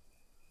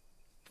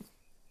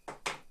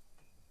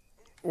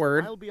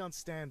 Word. I'll be on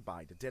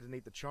standby to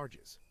detonate the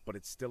charges, but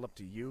it's still up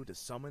to you to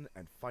summon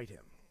and fight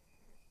him.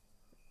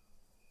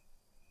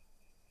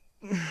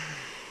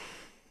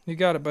 You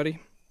got it, buddy.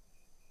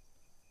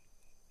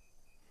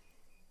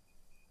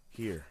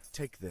 Here,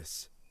 take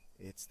this.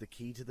 It's the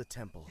key to the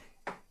temple.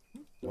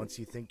 Once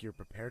you think you're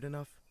prepared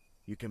enough,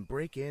 you can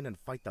break in and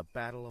fight the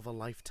battle of a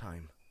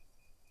lifetime.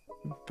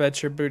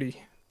 Bet your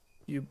booty.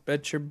 You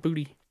bet your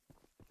booty.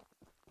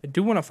 I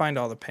do want to find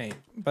all the paint,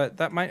 but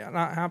that might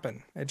not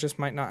happen. It just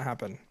might not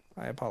happen.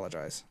 I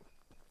apologize.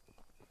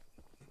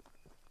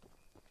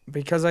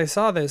 Because I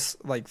saw this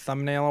like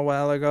thumbnail a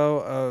while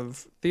ago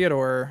of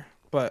Theodore,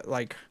 but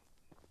like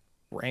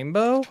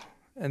rainbow,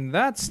 and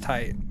that's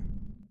tight.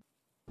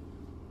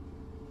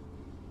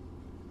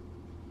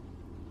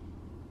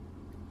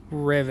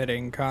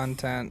 Riveting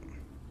content.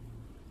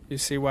 You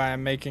see why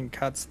I'm making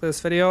cuts this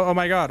video? Oh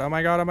my god, oh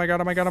my god, oh my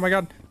god, oh my god, oh my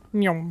god.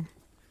 Nyum.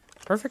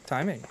 Perfect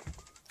timing.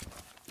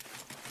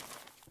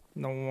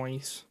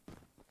 Nice.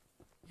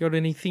 You got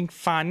anything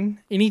fun?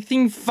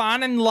 Anything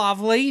fun and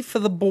lovely for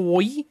the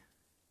boy?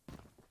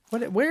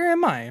 What? Where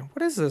am I?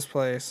 What is this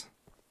place?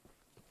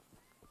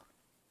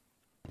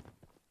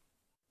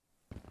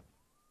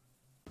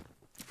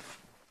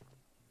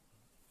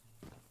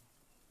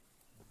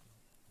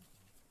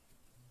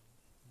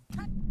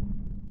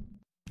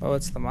 Oh,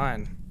 it's the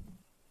mine.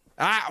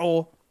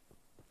 Ah-oh.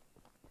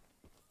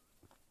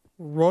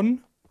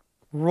 Run.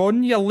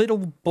 Run, you little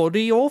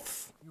buddy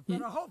off. You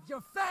better hope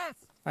you're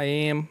fast. I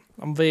am.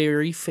 I'm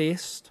very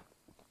fast.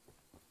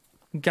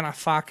 I'm gonna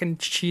fucking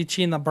cheat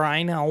you in the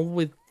brain hole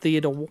with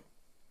Theodore.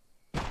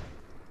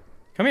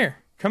 Come here.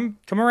 Come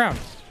around.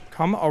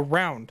 Come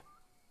around.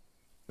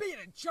 Beat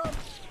it, chump.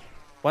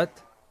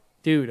 What?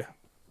 Dude.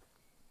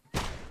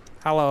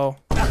 Hello.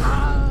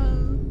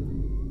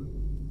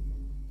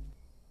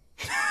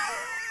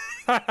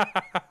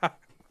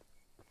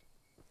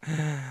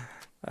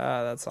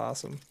 That's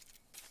awesome.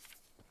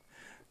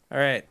 All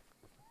right.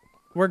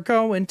 We're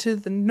going to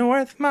the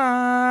North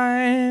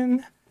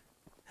Mine.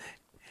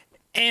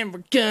 And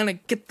we're gonna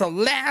get the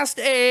last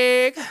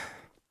egg.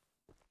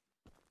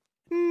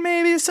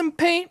 Maybe some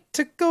paint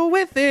to go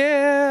with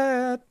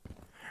it.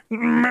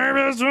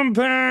 Maybe some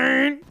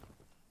paint.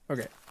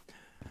 Okay.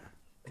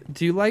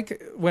 Do you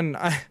like when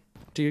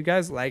Do you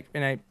guys like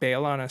when I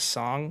bail on a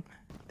song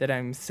that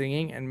I'm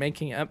singing and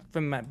making up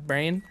from my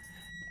brain,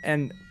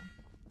 and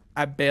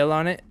I bail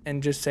on it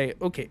and just say,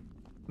 okay,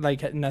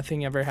 like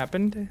nothing ever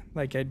happened?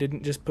 Like I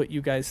didn't just put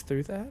you guys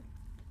through that?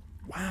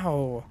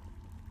 Wow.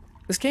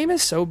 This game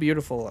is so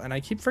beautiful, and I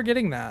keep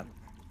forgetting that.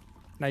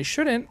 And I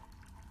shouldn't.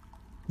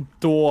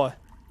 Door.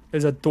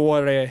 There's a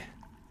door.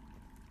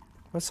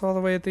 What's all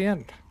the way at the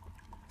end?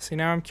 See,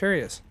 now I'm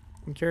curious.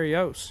 I'm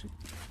curious.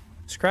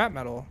 Scrap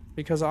metal.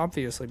 Because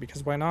obviously,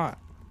 because why not?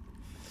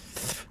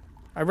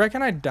 I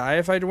reckon I'd die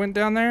if I went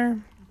down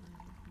there.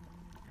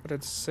 But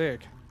it's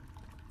sick.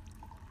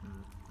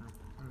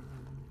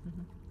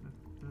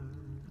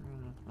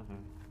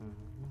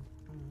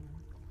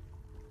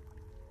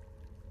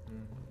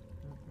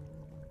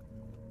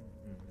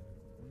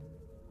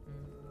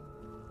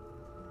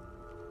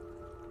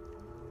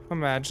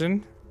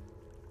 Imagine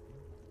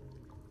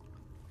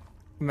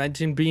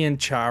being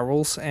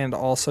Charles and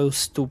also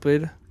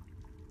stupid.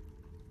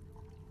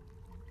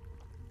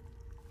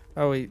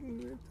 Oh,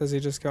 does he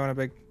just go in a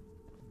big...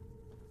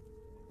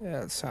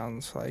 Yeah, it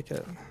sounds like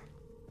it.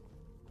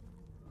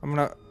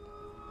 I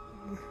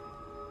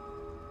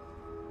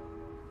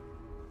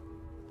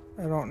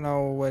don't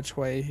know which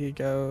way he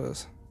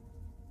goes.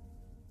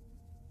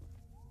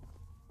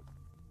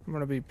 I'm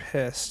gonna be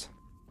pissed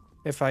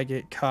if I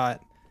get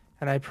caught.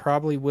 And I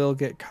probably will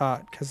get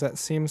caught, because that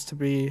seems to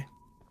be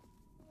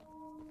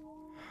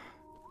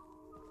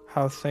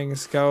how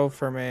things go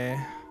for me.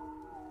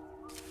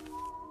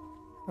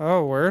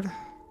 Oh, word.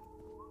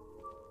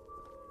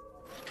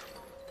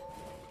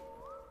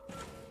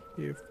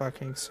 You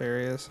fucking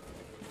serious?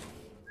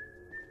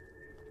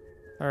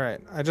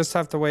 Alright, I just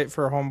have to wait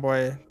for a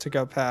homeboy to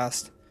go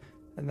past,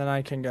 and then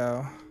I can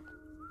go.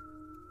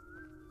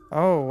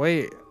 Oh,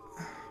 wait.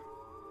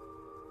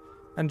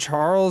 And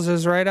Charles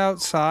is right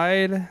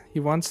outside. He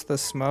wants the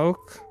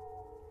smoke.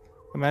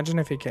 Imagine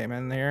if he came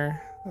in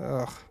here.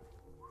 Ugh.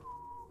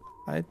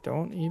 I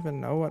don't even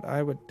know what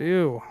I would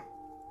do.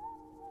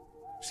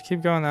 Just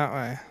keep going that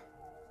way.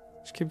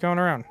 Just keep going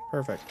around.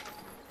 Perfect.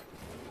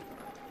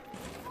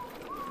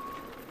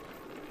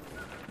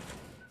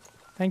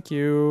 Thank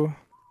you.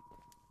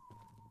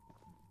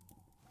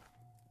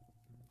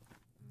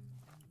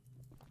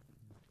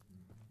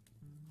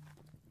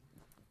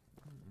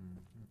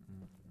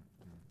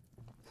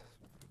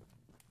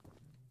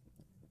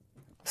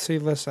 See,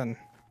 listen.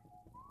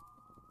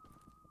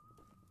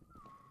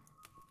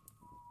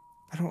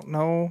 I don't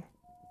know.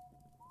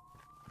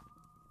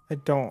 I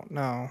don't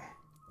know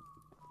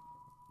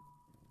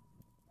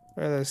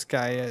where this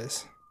guy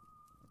is.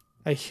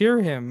 I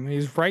hear him.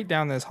 He's right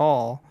down this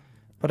hall,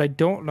 but I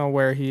don't know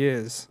where he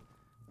is.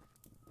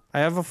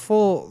 I have a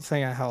full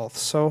thing of health,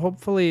 so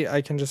hopefully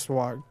I can just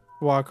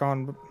walk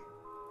on.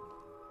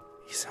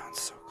 He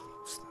sounds so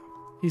close,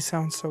 though. He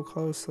sounds so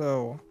close,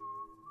 though.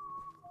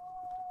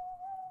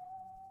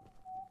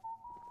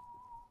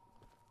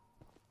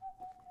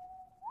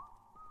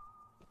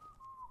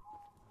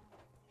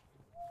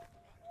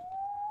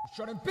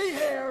 Shouldn't be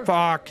here.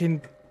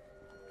 Fucking.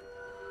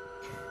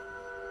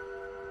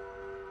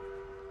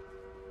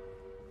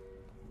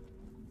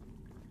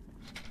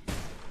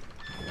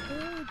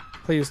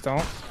 Please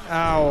don't.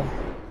 Ow.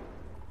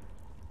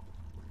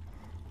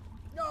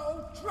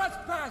 No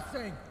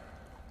trespassing.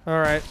 All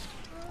right.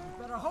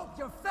 Better hope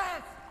you're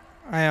fast.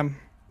 I am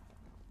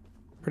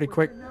pretty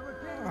quick,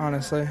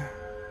 honestly.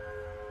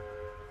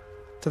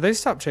 Do they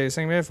stop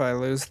chasing me if I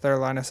lose their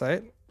line of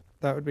sight?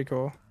 That would be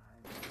cool.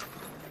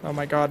 Oh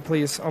my god,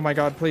 please. Oh my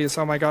god, please.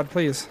 Oh my god,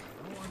 please.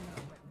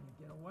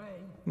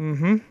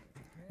 Mm-hmm.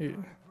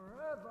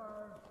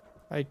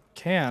 I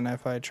can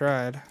if I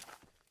tried.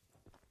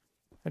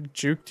 I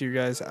juked you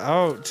guys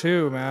out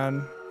too,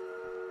 man.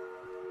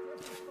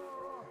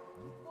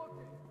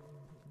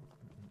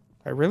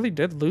 I really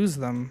did lose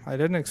them. I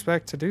didn't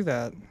expect to do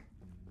that.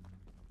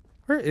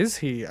 Where is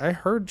he? I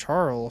heard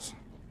Charles.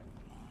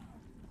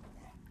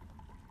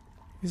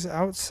 He's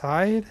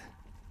outside?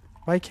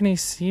 Why can he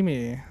see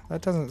me?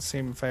 That doesn't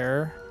seem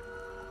fair.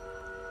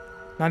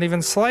 Not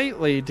even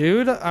slightly,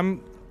 dude.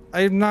 I'm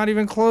not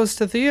even close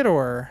to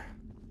Theodore.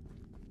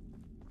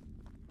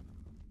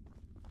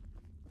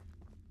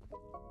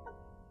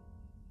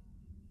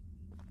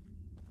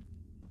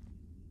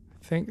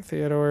 I think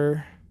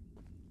Theodore.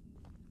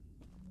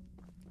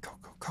 Go,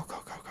 go, go, go,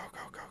 go, go, go,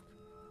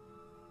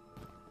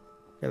 go.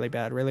 Really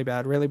bad, really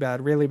bad, really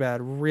bad, really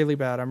bad, really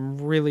bad. I'm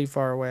really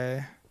far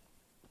away.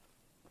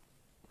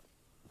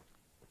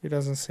 He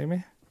doesn't see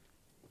me?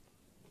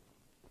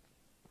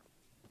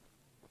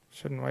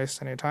 Shouldn't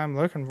waste any time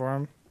looking for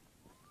him.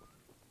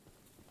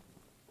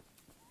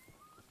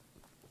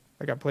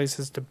 I got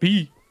places to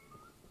be.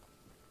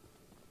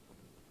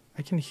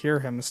 I can hear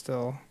him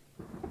still.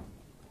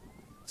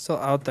 Still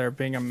out there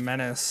being a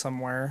menace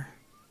somewhere.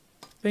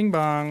 Bing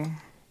bong.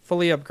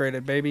 Fully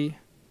upgraded, baby.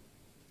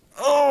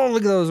 Oh,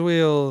 look at those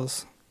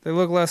wheels. They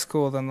look less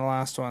cool than the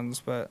last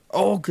ones, but...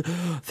 Oh,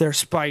 they're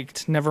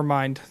spiked. Never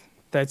mind.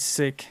 That's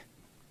sick.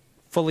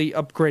 Fully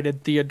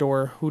upgraded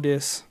Theodore. Who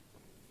dis?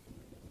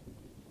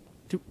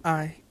 Do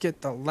I get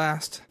the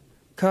last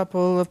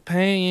couple of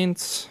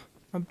paints.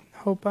 I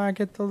hope I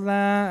get the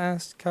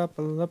last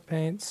couple of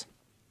paints.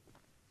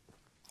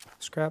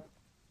 Scrap.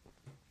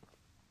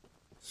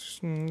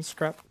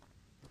 Scrap.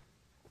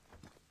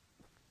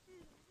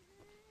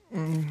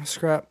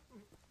 Scrap.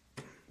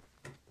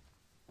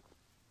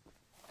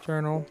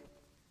 Journal.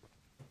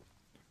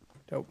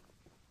 Dope.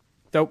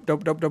 Dope,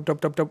 dope, dope, dope, dope,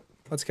 dope, dope.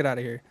 Let's get out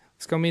of here.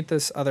 Let's go meet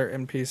this other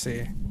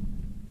NPC.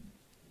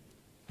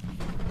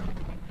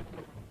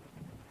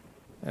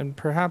 And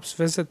perhaps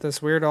visit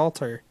this weird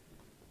altar.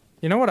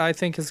 You know what I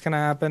think is going to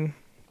happen?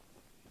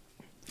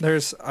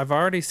 I've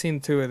already seen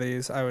 2 of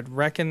these. I would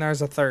reckon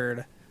there's a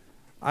third.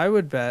 I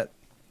would bet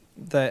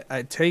that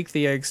I take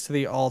the eggs to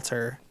the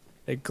altar.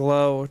 They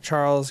glow.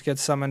 Charles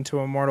gets summoned to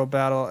a mortal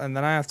battle. And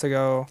then I have to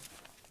go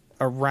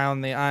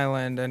around the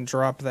island and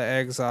drop the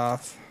eggs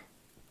off.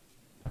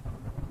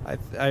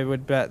 I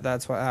would bet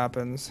that's what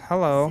happens.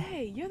 Hello.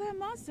 Hey, you're that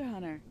monster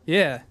hunter.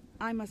 Yeah.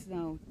 I must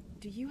know.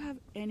 Do you have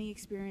any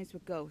experience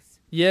with ghosts?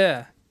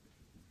 Yeah.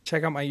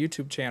 Check out my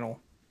YouTube channel.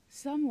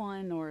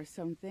 Someone or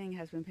something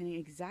has been pinning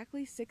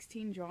exactly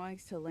 16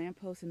 drawings to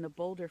lampposts in the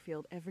boulder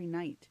field every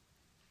night.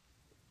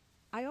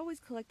 I always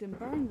collect and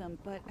burn them,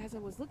 but as I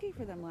was looking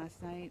for them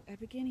last night, I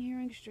began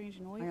hearing strange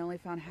noises. I only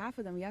found half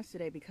of them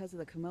yesterday because of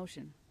the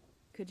commotion.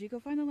 Could you go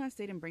find the last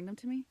date and bring them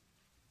to me?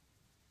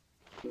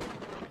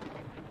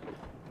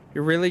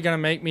 You're really gonna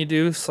make me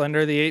do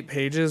Slender the 8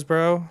 pages,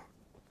 bro?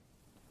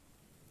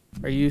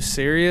 Are you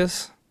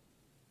serious?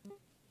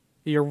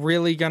 You're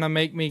really gonna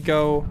make me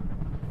go...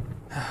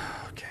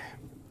 Okay.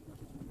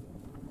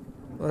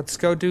 Let's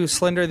go do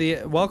Slender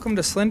the... Welcome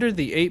to Slender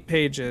the 8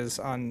 pages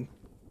on...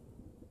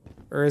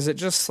 Or is it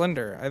just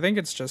Slender? I think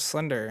it's just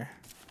Slender.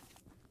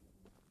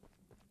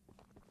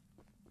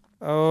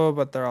 Oh,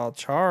 but they're all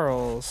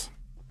Charles.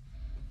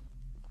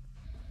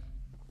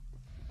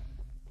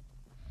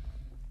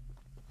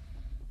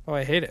 Oh,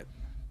 I hate it.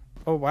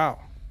 Oh, wow.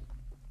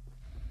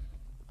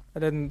 I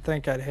didn't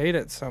think I'd hate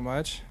it so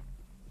much.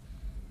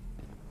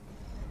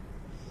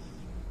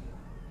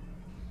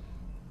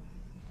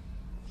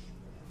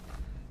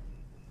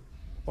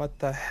 What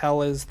the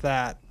hell is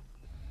that?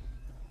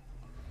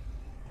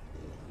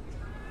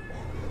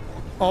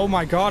 Oh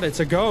my god, it's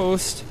a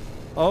ghost.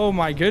 Oh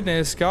my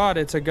goodness, god,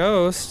 it's a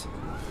ghost.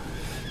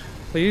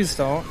 Please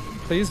don't.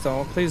 Please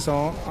don't. Please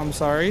don't. I'm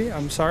sorry.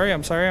 I'm sorry.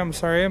 I'm sorry. I'm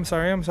sorry. I'm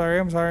sorry. I'm sorry.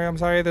 I'm sorry. I'm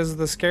sorry. This is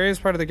the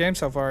scariest part of the game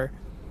so far.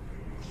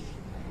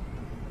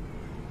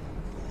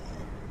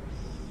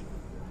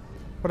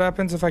 What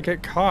happens if I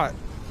get caught?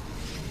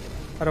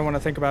 I don't want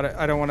to think about it.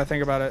 I don't want to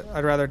think about it.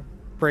 I'd rather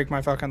break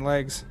my fucking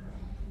legs.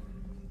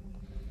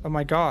 Oh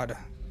my god.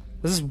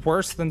 This is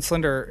worse than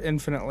Slender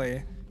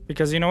infinitely.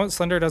 Because you know what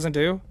Slender doesn't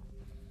do?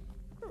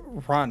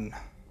 Run.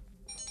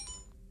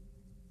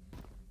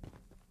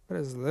 What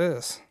is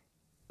this?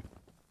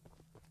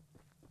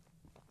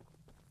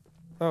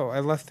 Oh, I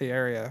left the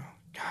area.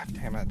 God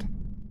damn it.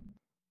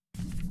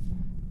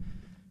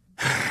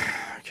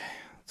 Okay,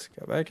 let's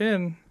go back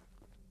in.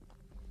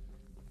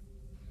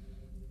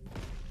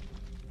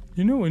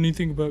 You know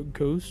anything about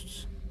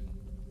ghosts?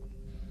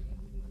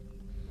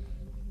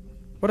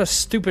 What a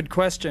stupid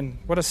question.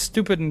 What a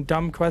stupid and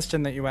dumb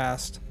question that you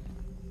asked.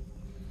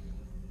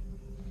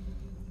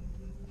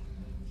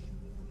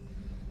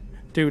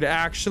 Dude,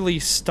 actually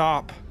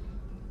stop.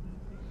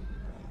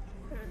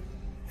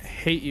 I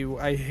hate you.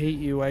 I hate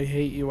you. I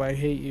hate you. I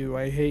hate you.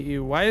 I hate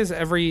you. Why is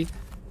every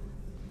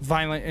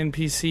violent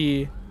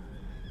NPC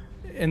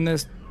in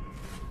this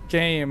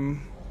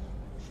game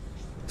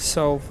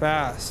so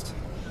fast?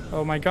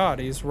 Oh my god,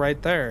 he's right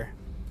there.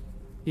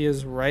 He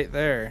is right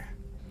there.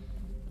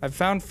 I've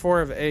found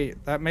 4 of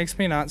 8. That makes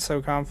me not so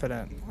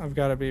confident. I've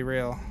got to be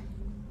real.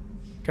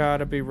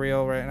 Gotta be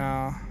real right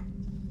now.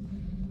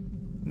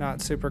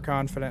 Not super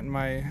confident in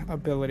my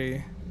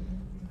ability.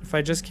 If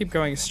I just keep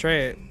going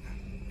straight,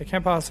 I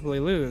can't possibly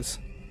lose.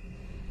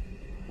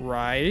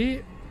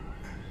 Right?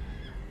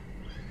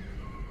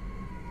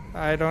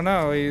 I don't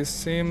know. He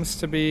seems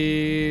to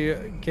be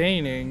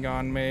gaining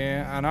on me,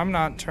 and I'm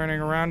not turning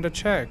around to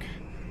check.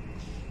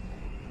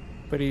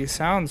 But he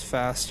sounds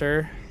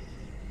faster.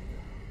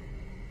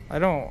 I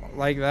don't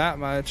like that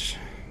much.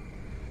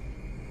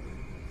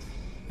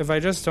 If I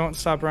just don't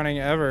stop running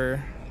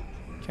ever,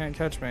 can't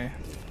catch me.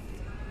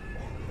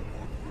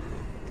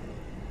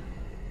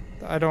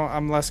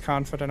 I'm less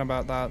confident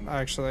about that,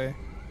 actually.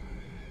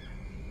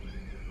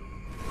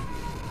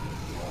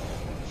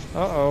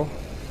 Uh-oh.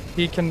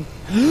 He can...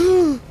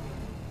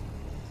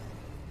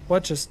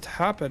 What just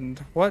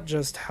happened? What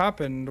just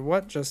happened?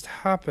 What just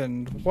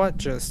happened? What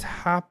just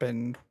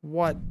happened?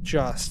 What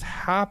just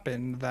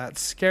happened? That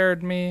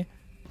scared me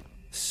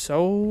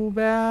so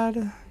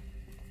bad.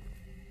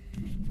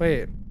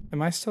 Wait,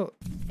 am I still...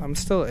 I'm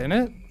still in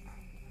it?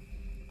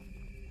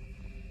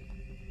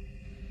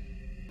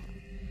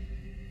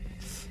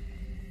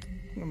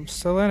 I'm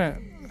still in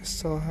it. I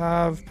still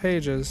have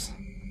pages.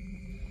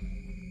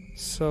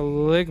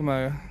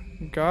 Ligma.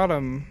 Got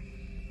him.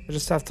 I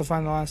just have to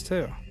find the last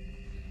 2.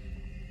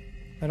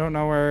 I don't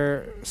know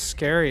where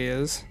Scary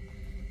is.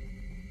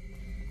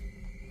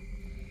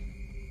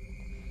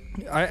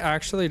 I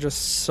actually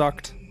just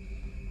sucked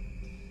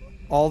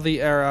all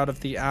the air out of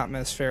the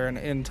atmosphere and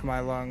into my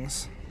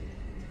lungs.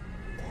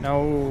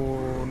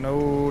 No,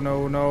 no,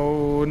 no,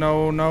 no,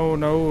 no, no,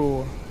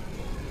 no.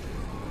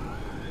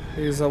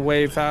 He's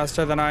way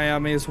faster than I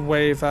am. He's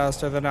way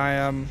faster than I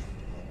am.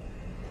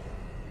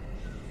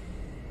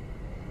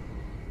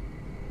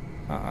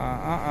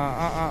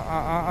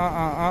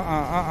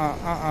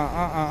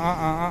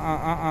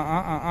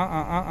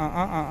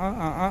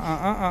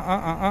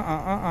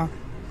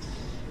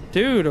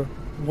 Dude,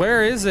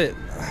 where is it?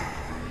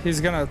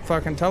 He's gonna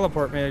fucking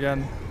teleport me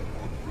again.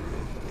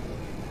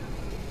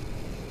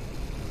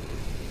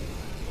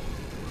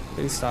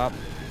 Please stop.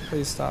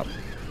 Please stop.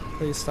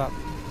 Please stop.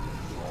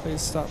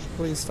 Please stop.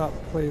 Please stop.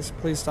 Please.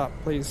 Please stop.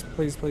 Please.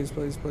 Please. Please.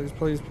 Please. Please. Please.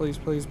 Please.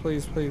 Please.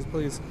 Please. Please. Please.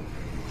 Please.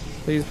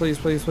 Please.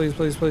 Please. Please.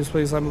 Please. Please.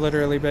 Please. I'm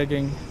literally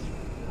begging.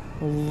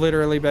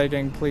 Literally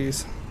begging.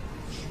 Please.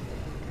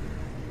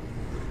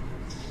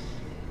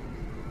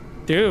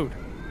 Dude.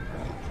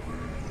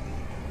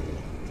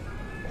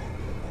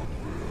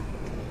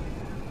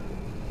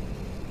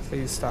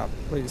 Please stop.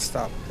 Please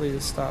stop.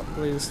 Please stop.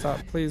 Please stop.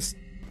 Please.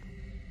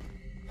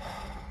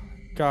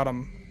 Got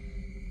him.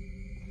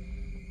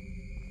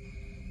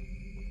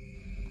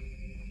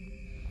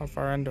 How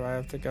far in do I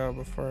have to go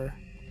before...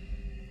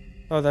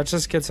 Oh, that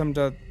just gets him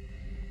to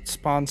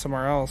spawn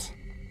somewhere else.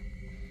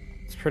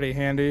 It's pretty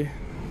handy.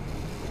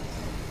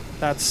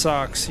 That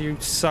sucks. You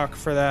suck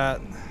for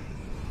that.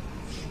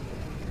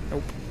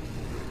 Nope.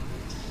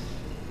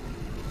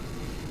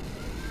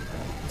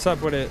 What's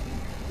up with it?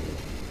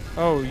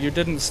 Oh, you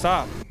didn't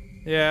stop.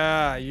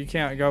 Yeah, you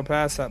can't go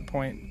past that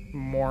point,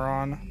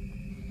 moron.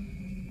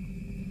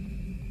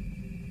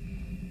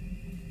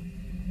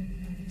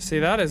 See,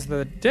 that is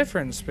the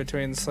difference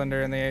between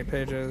Slender and the 8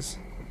 pages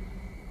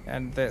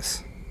and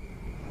this.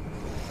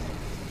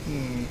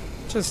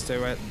 Just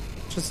do it.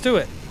 Just do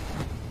it.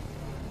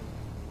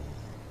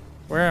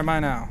 Where am I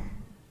now?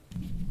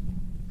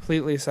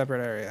 Completely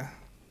separate area.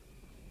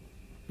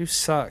 You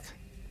suck.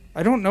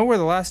 I don't know where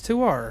the last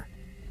two are.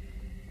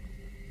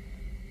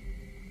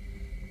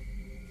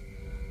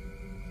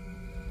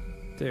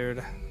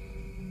 Dude.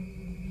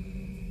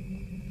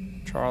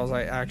 Charles,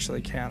 I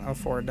actually can't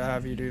afford to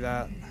have you do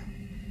that.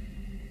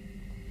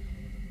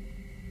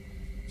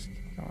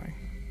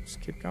 Just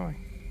keep going.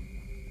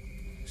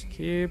 Just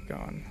keep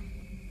going.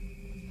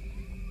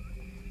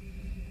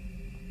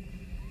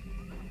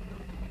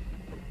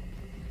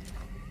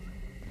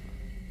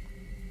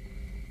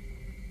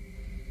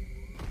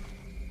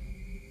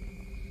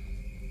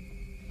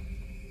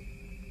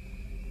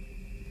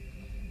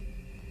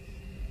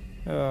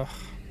 Ugh.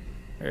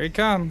 Here he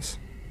comes.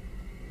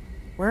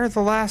 Where are the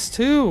last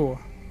two?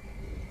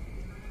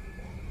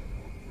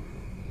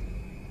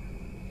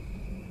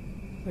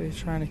 He's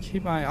trying to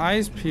keep my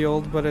eyes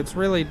peeled, but it's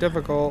really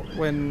difficult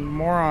when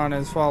Moron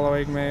is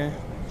following me.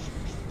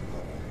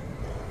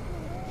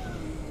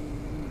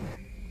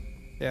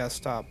 Yeah,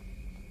 stop.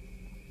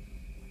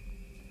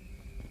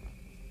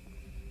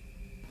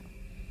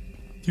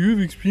 Do you have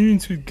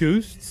experience with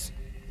ghosts?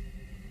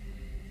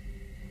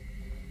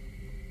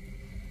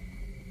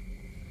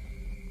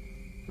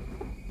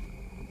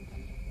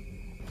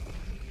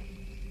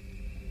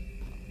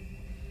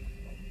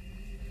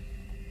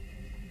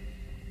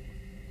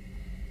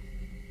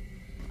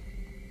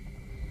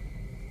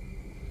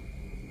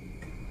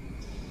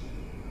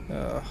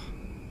 Ugh.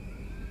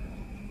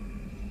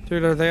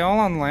 Dude, are they all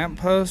on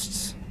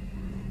lampposts?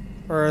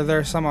 Or are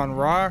there some on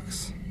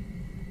rocks?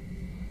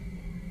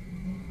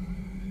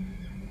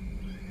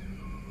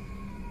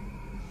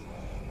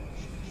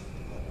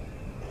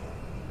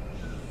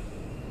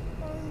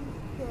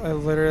 I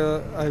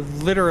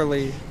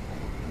literally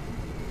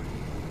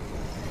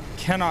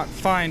cannot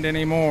find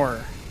any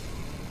more.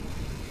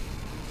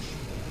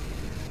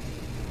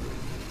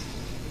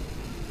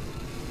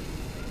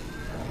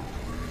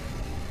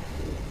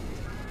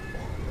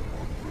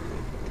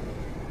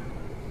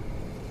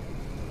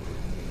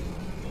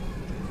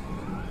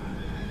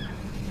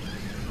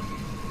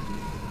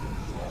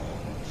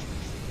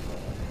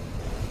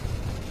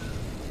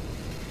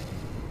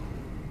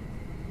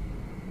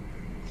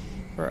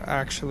 Are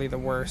actually the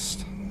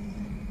worst.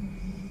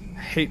 I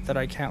hate that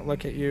I can't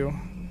look at you.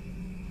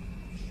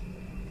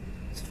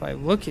 So if I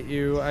look at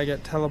you, I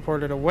get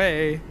teleported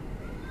away.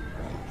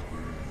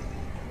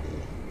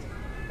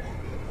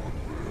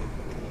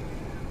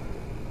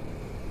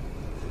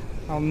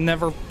 I'll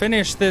never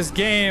finish this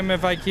game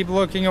if I keep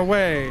looking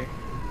away.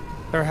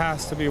 There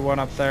has to be one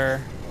up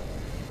there.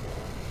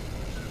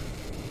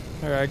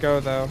 There I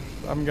go, though.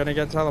 I'm gonna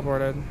get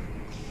teleported.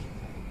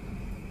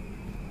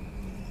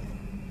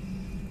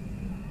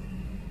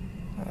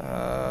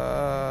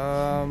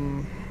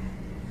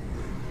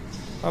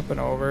 Up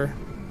and over.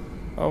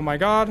 Oh my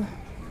god. Are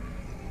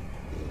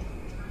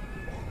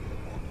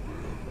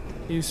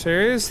you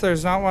serious?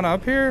 There's not one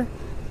up here?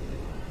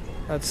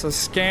 That's a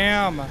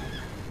scam.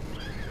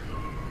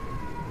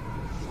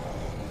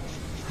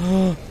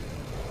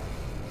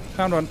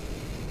 Found one.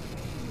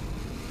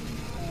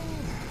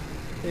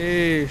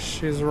 Eesh,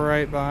 she's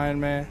right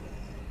behind me.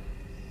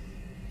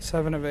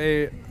 7 of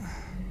 8.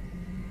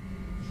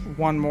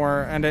 One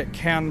more, and it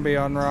can be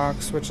on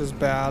rocks, which is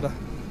bad.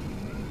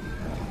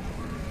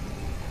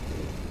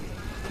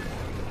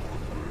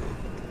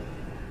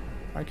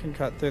 I can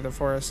cut through the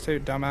forest too,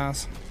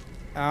 dumbass.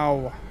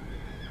 Ow.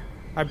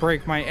 I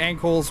break my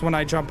ankles when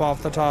I jump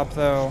off the top,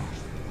 though.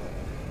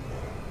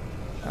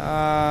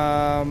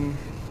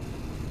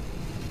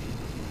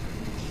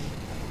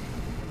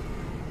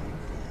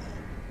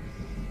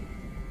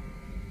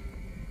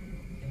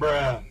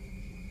 Bruh.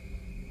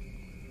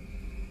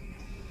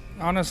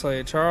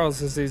 Honestly,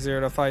 Charles is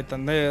easier to fight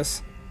than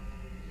this.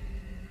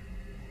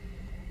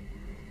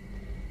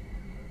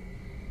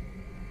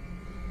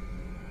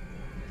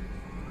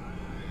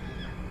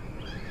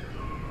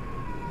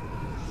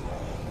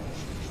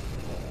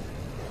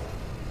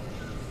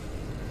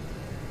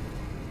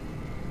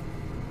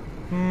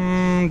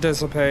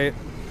 Dissipate.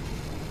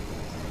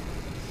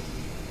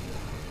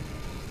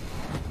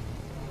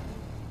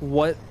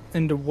 What?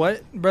 Into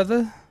what,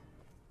 brother?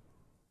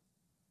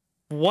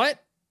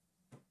 What?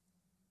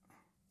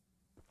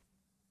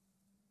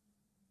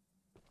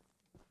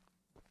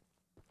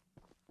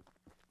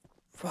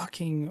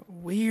 Fucking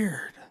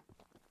weird.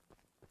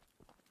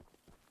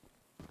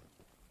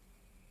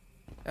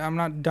 I'm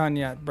not done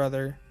yet,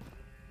 brother.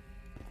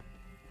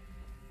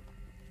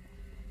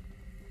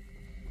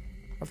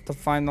 I have to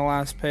find the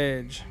last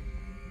page.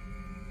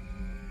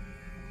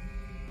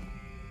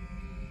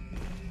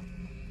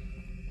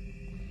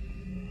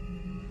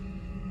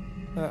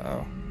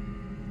 Uh-oh.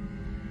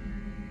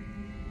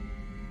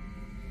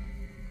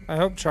 I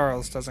hope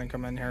Charles doesn't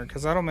come in here,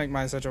 because that'll make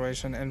my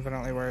situation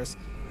infinitely worse.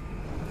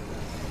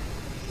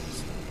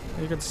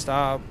 You could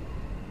stop.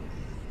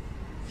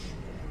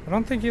 I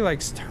don't think he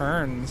likes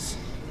turns.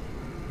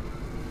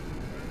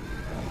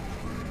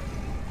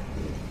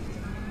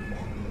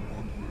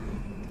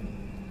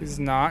 He's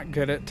not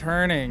good at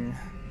turning.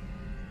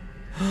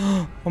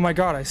 Oh my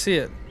god, I see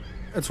it.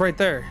 It's right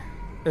there.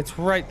 It's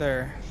right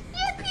there.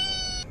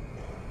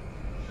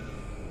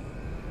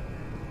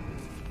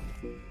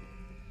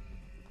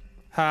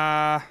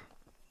 Ha.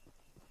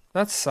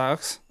 That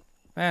sucks.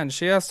 Man,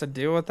 she has to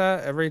deal with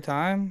that every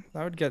time.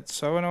 That would get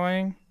so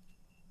annoying.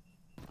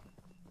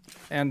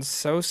 And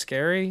so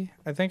scary.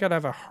 I think I'd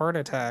have a heart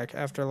attack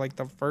after like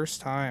the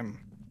first time.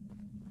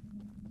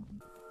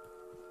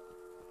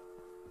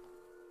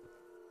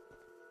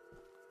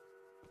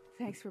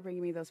 Thanks for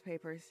bringing me those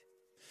papers.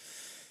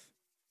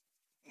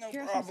 No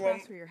Here are some problem.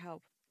 scraps for your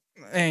help.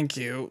 Thank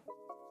you.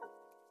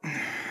 I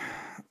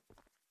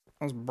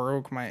almost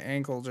broke my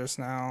ankle just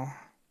now.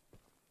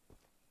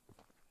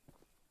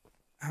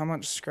 How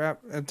much scrap?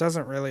 It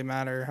doesn't really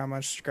matter how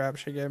much scrap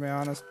she gave me,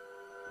 honest.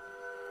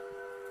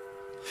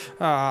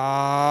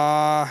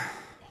 I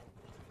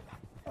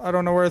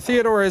don't know where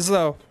Theodore is,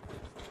 though.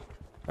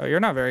 Oh, you're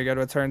not very good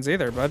with turns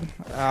either, bud.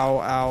 Ow,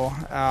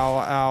 ow, ow,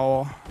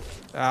 ow,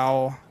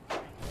 ow.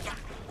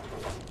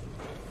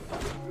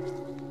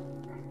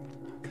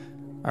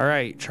 All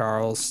right,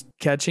 Charles.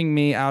 Catching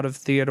me out of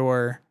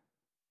Theodore.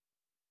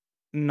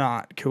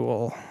 Not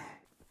cool.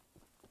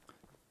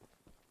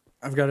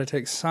 I've got to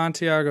take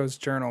Santiago's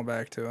journal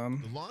back to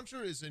him. The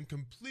launcher is in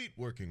complete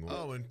working order.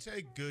 Oh, and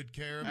take good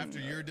care of it. After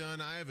you're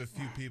done, I have a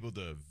few people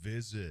to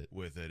visit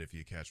with it, if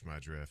you catch my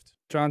drift.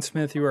 John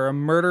Smith, you are a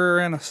murderer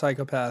and a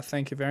psychopath.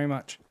 Thank you very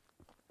much.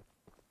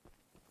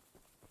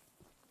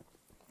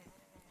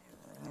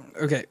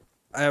 Okay,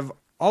 I have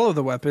all of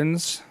the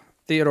weapons.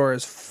 Theodore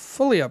is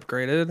fully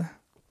upgraded.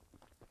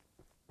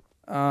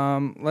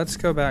 Let's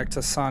go back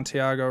to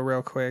Santiago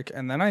real quick,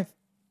 and then I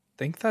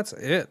think that's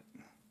it.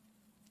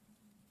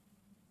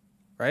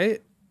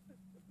 Right?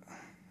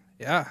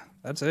 Yeah,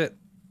 that's it.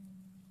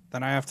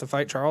 Then I have to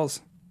fight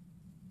Charles.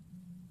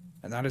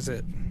 And that is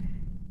it.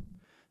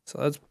 So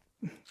that's...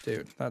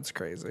 Dude, that's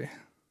crazy.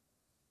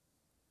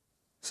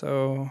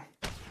 So...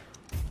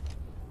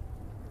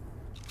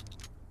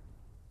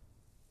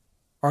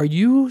 Are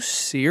you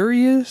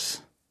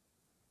serious?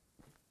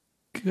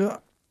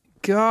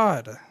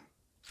 God.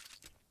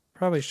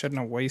 Probably shouldn't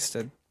have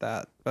wasted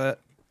that, but...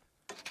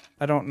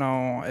 I don't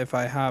know if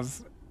I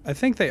have... I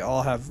think they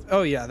all have...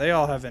 Oh yeah, they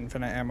all have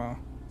infinite ammo.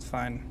 It's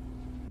fine.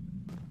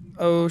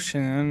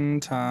 Ocean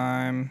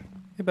time.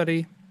 Hey,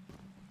 buddy.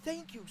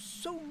 Thank you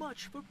so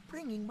much for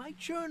bringing my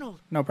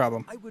journal. No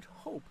problem. I would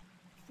hope,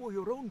 for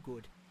your own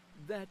good,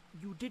 that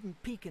you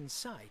didn't peek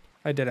inside.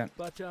 I didn't.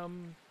 But,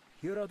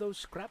 here are those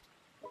scraps.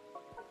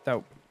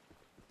 Dope.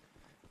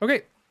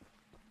 Okay.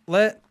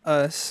 Let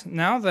us...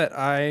 Now that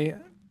I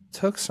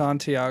took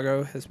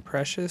Santiago his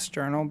precious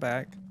journal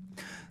back,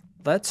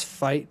 let's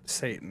fight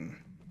Satan.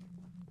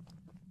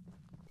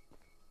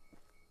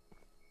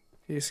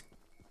 He's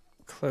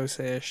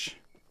close-ish.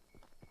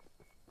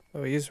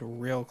 Oh, he's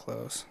real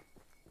close.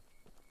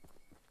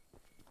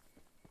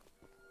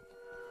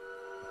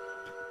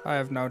 I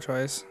have no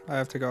choice. I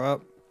have to go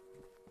up.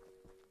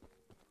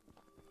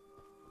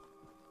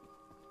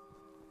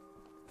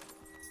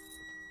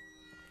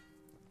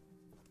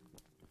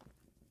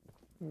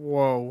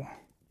 Whoa.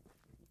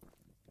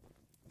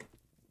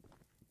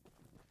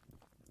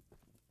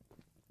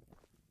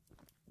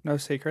 No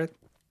secret.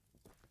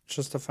 It's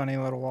just a funny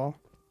little wall.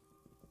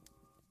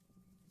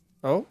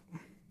 Oh.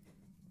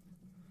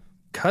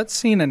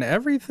 Cutscene and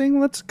everything?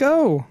 Let's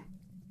go.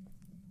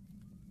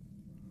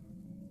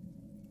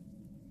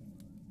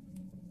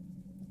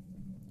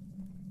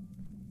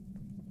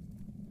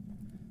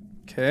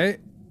 Okay.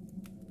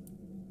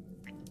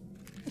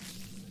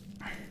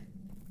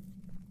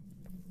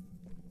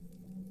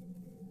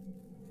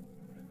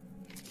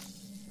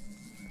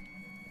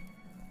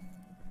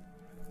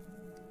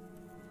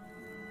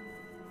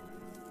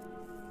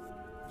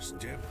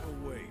 Step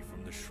away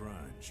from the shrine,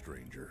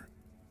 stranger.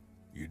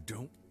 You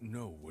don't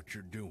know what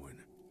you're doing.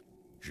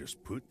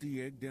 Just put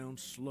the egg down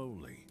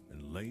slowly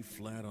and lay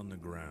flat on the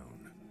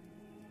ground.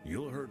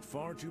 You'll hurt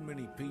far too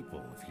many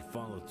people if you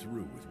follow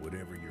through with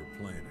whatever you're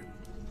planning.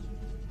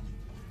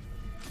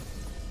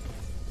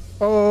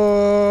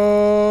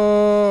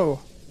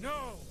 Oh!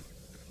 No!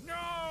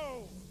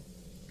 No!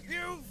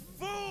 You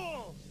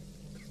fool!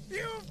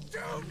 You've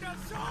doomed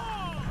us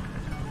all!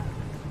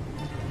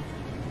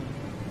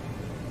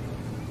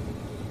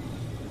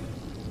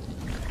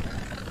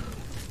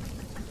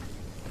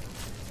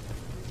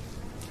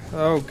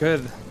 Oh,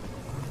 good.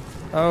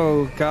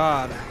 Oh,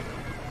 God.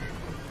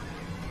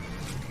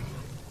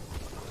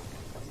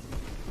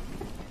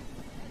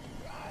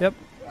 Yep.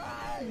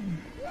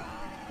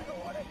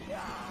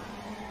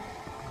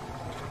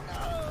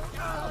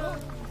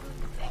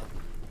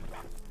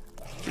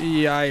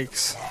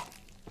 Yikes.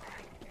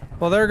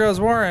 Well, there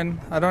goes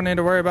Warren. I don't need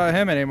to worry about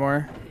him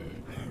anymore.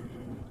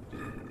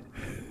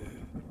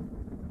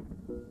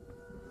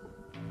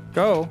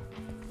 Go.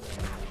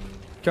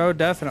 Go,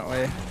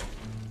 definitely.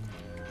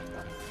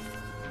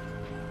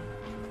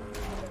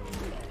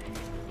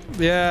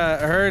 Yeah,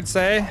 it hurts,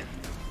 eh?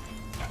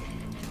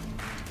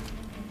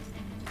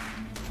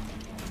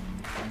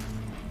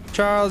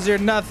 Charles, you're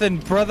nothing,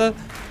 brother.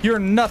 You're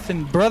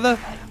nothing, brother.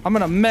 I'm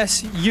gonna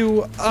mess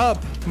you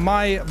up,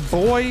 my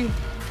boy.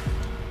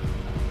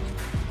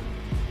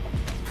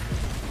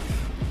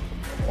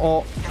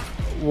 Oh,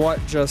 what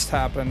just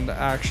happened,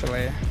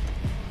 actually?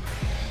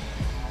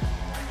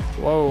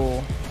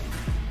 Whoa.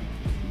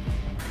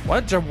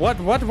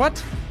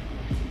 What?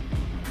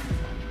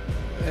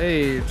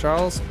 Hey,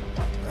 Charles.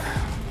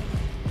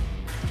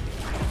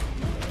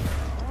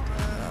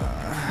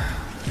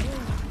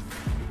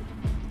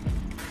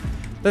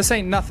 This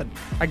ain't nothing.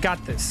 I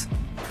got this.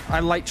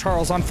 I light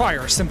Charles on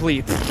fire,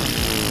 simply.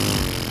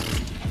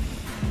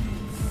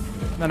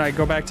 Then I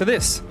go back to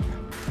this.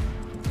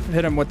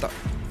 Hit him with the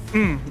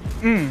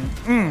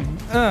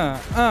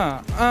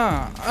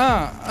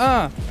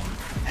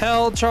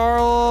Hell,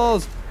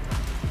 Charles!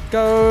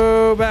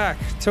 Go back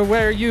to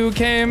where you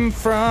came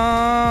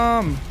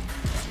from.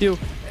 You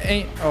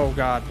ain't. Oh,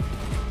 God.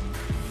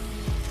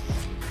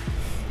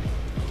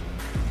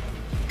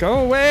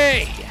 Go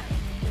away!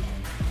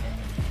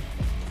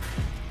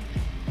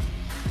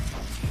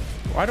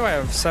 Why do I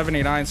have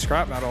 79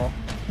 scrap metal?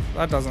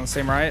 That doesn't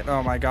seem right.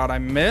 Oh my God, I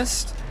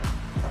missed.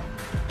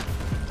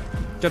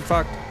 Good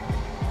fuck.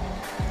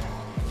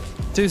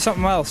 Do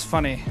something else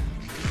funny.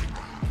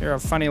 You're a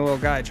funny little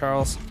guy,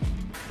 Charles.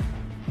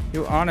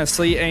 You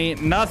honestly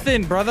ain't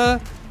nothing,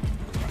 brother.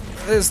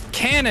 This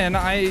cannon,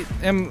 I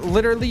am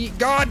literally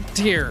God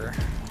tier.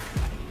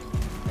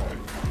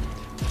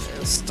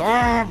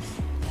 Stop.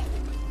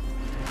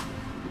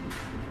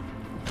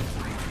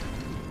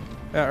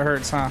 That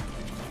hurts, huh?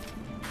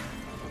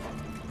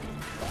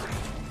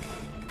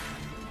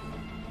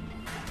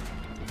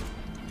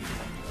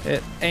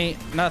 It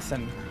ain't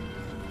nothing.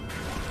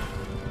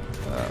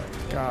 Oh,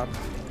 God.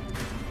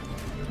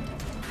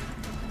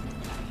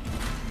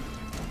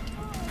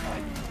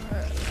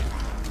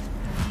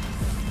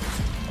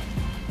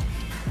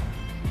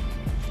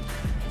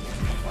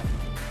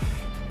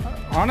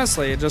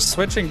 Honestly, just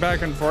switching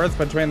back and forth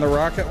between the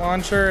rocket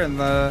launcher and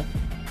the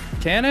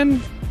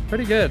cannon,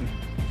 pretty good.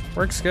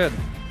 Works good.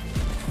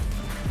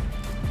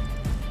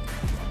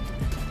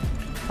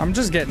 I'm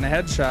just getting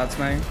headshots,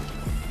 man.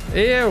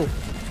 Ew!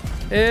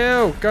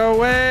 Ew, go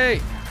away!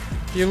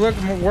 You look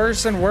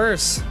worse and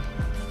worse.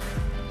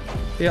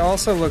 He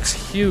also looks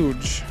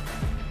huge.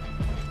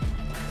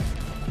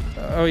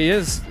 Oh, he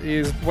is.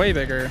 He's way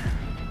bigger.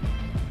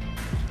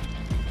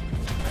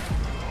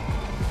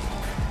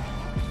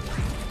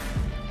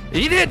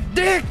 Eat it,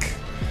 dick!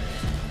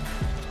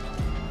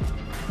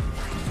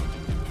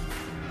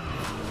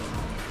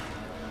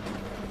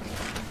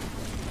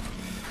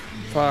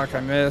 Fuck,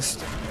 I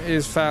missed.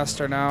 He's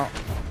faster now.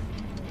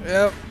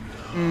 Yep.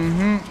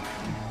 Mm-hmm.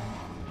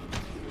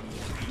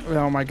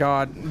 Oh my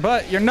God.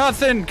 But you're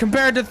nothing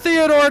compared to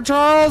Theodore,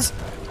 Charles!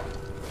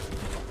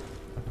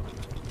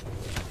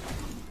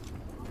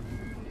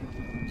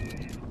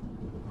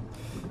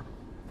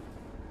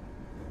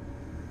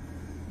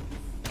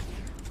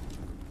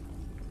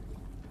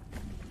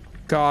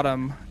 Got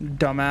him,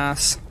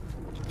 dumbass.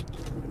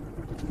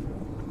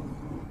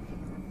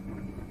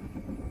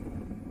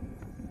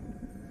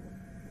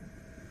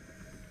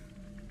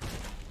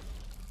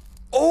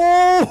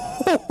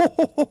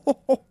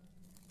 Oh!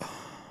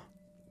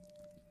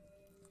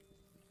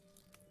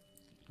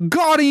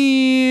 Got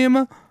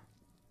him!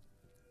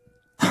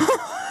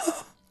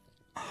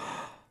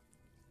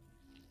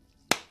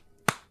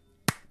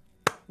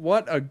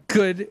 What a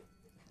good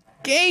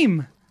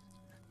game,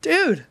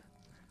 dude.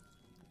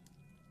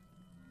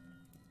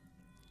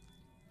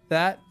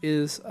 That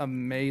is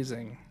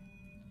amazing.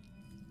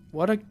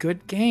 What a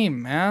good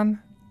game,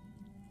 man.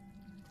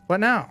 What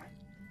now?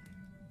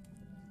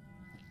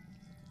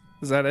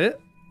 Is that it?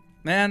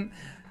 Man,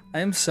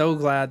 I am so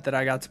glad that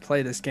I got to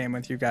play this game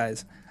with you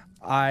guys.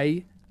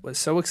 I was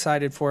so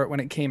excited for it when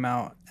it came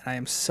out, and I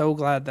am so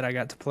glad that I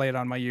got to play it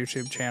on my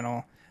YouTube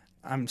channel.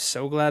 I'm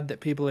so glad that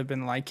people have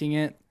been liking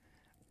it.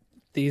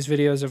 These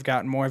videos have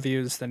gotten more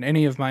views than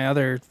any of my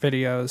other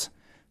videos.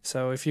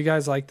 So if you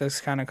guys like this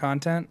kind of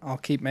content, I'll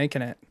keep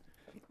making it.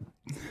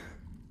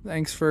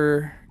 Thanks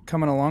for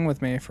coming along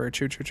with me for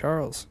Choo Choo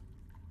Charles.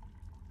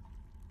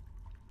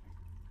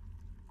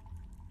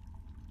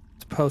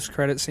 It's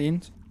post-credit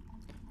scenes.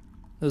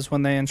 This is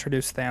when they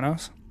introduce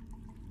Thanos.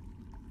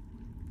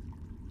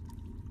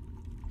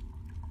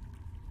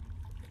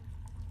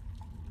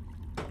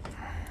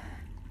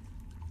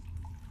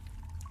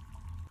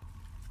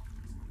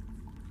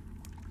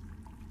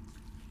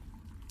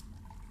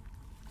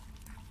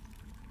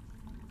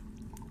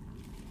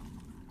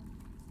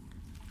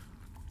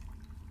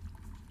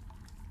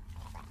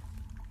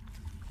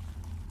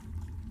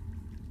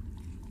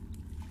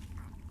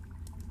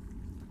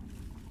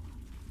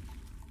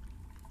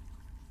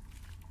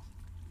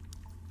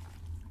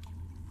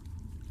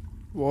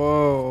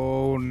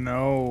 Whoa,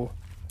 no.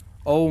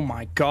 Oh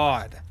my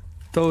god.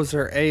 Those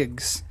are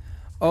eggs.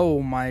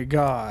 Oh my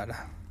god.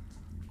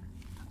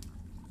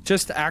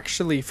 Just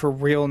actually, for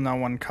real, no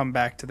one come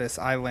back to this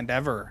island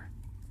ever.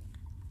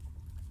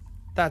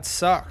 That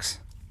sucks.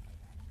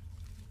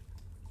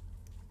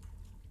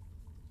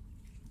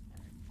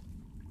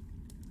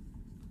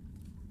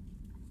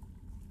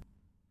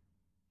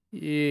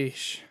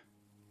 Yeesh.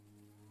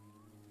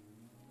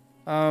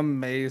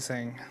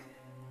 Amazing.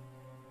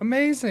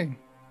 Amazing.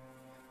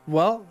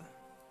 Well,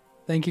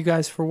 thank you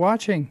guys for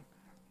watching.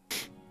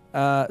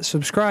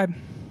 Subscribe.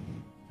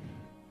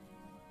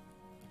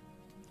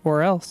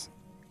 Or else.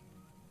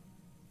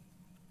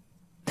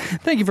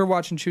 Thank you for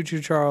watching Choo Choo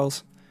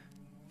Charles.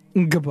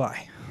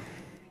 Goodbye.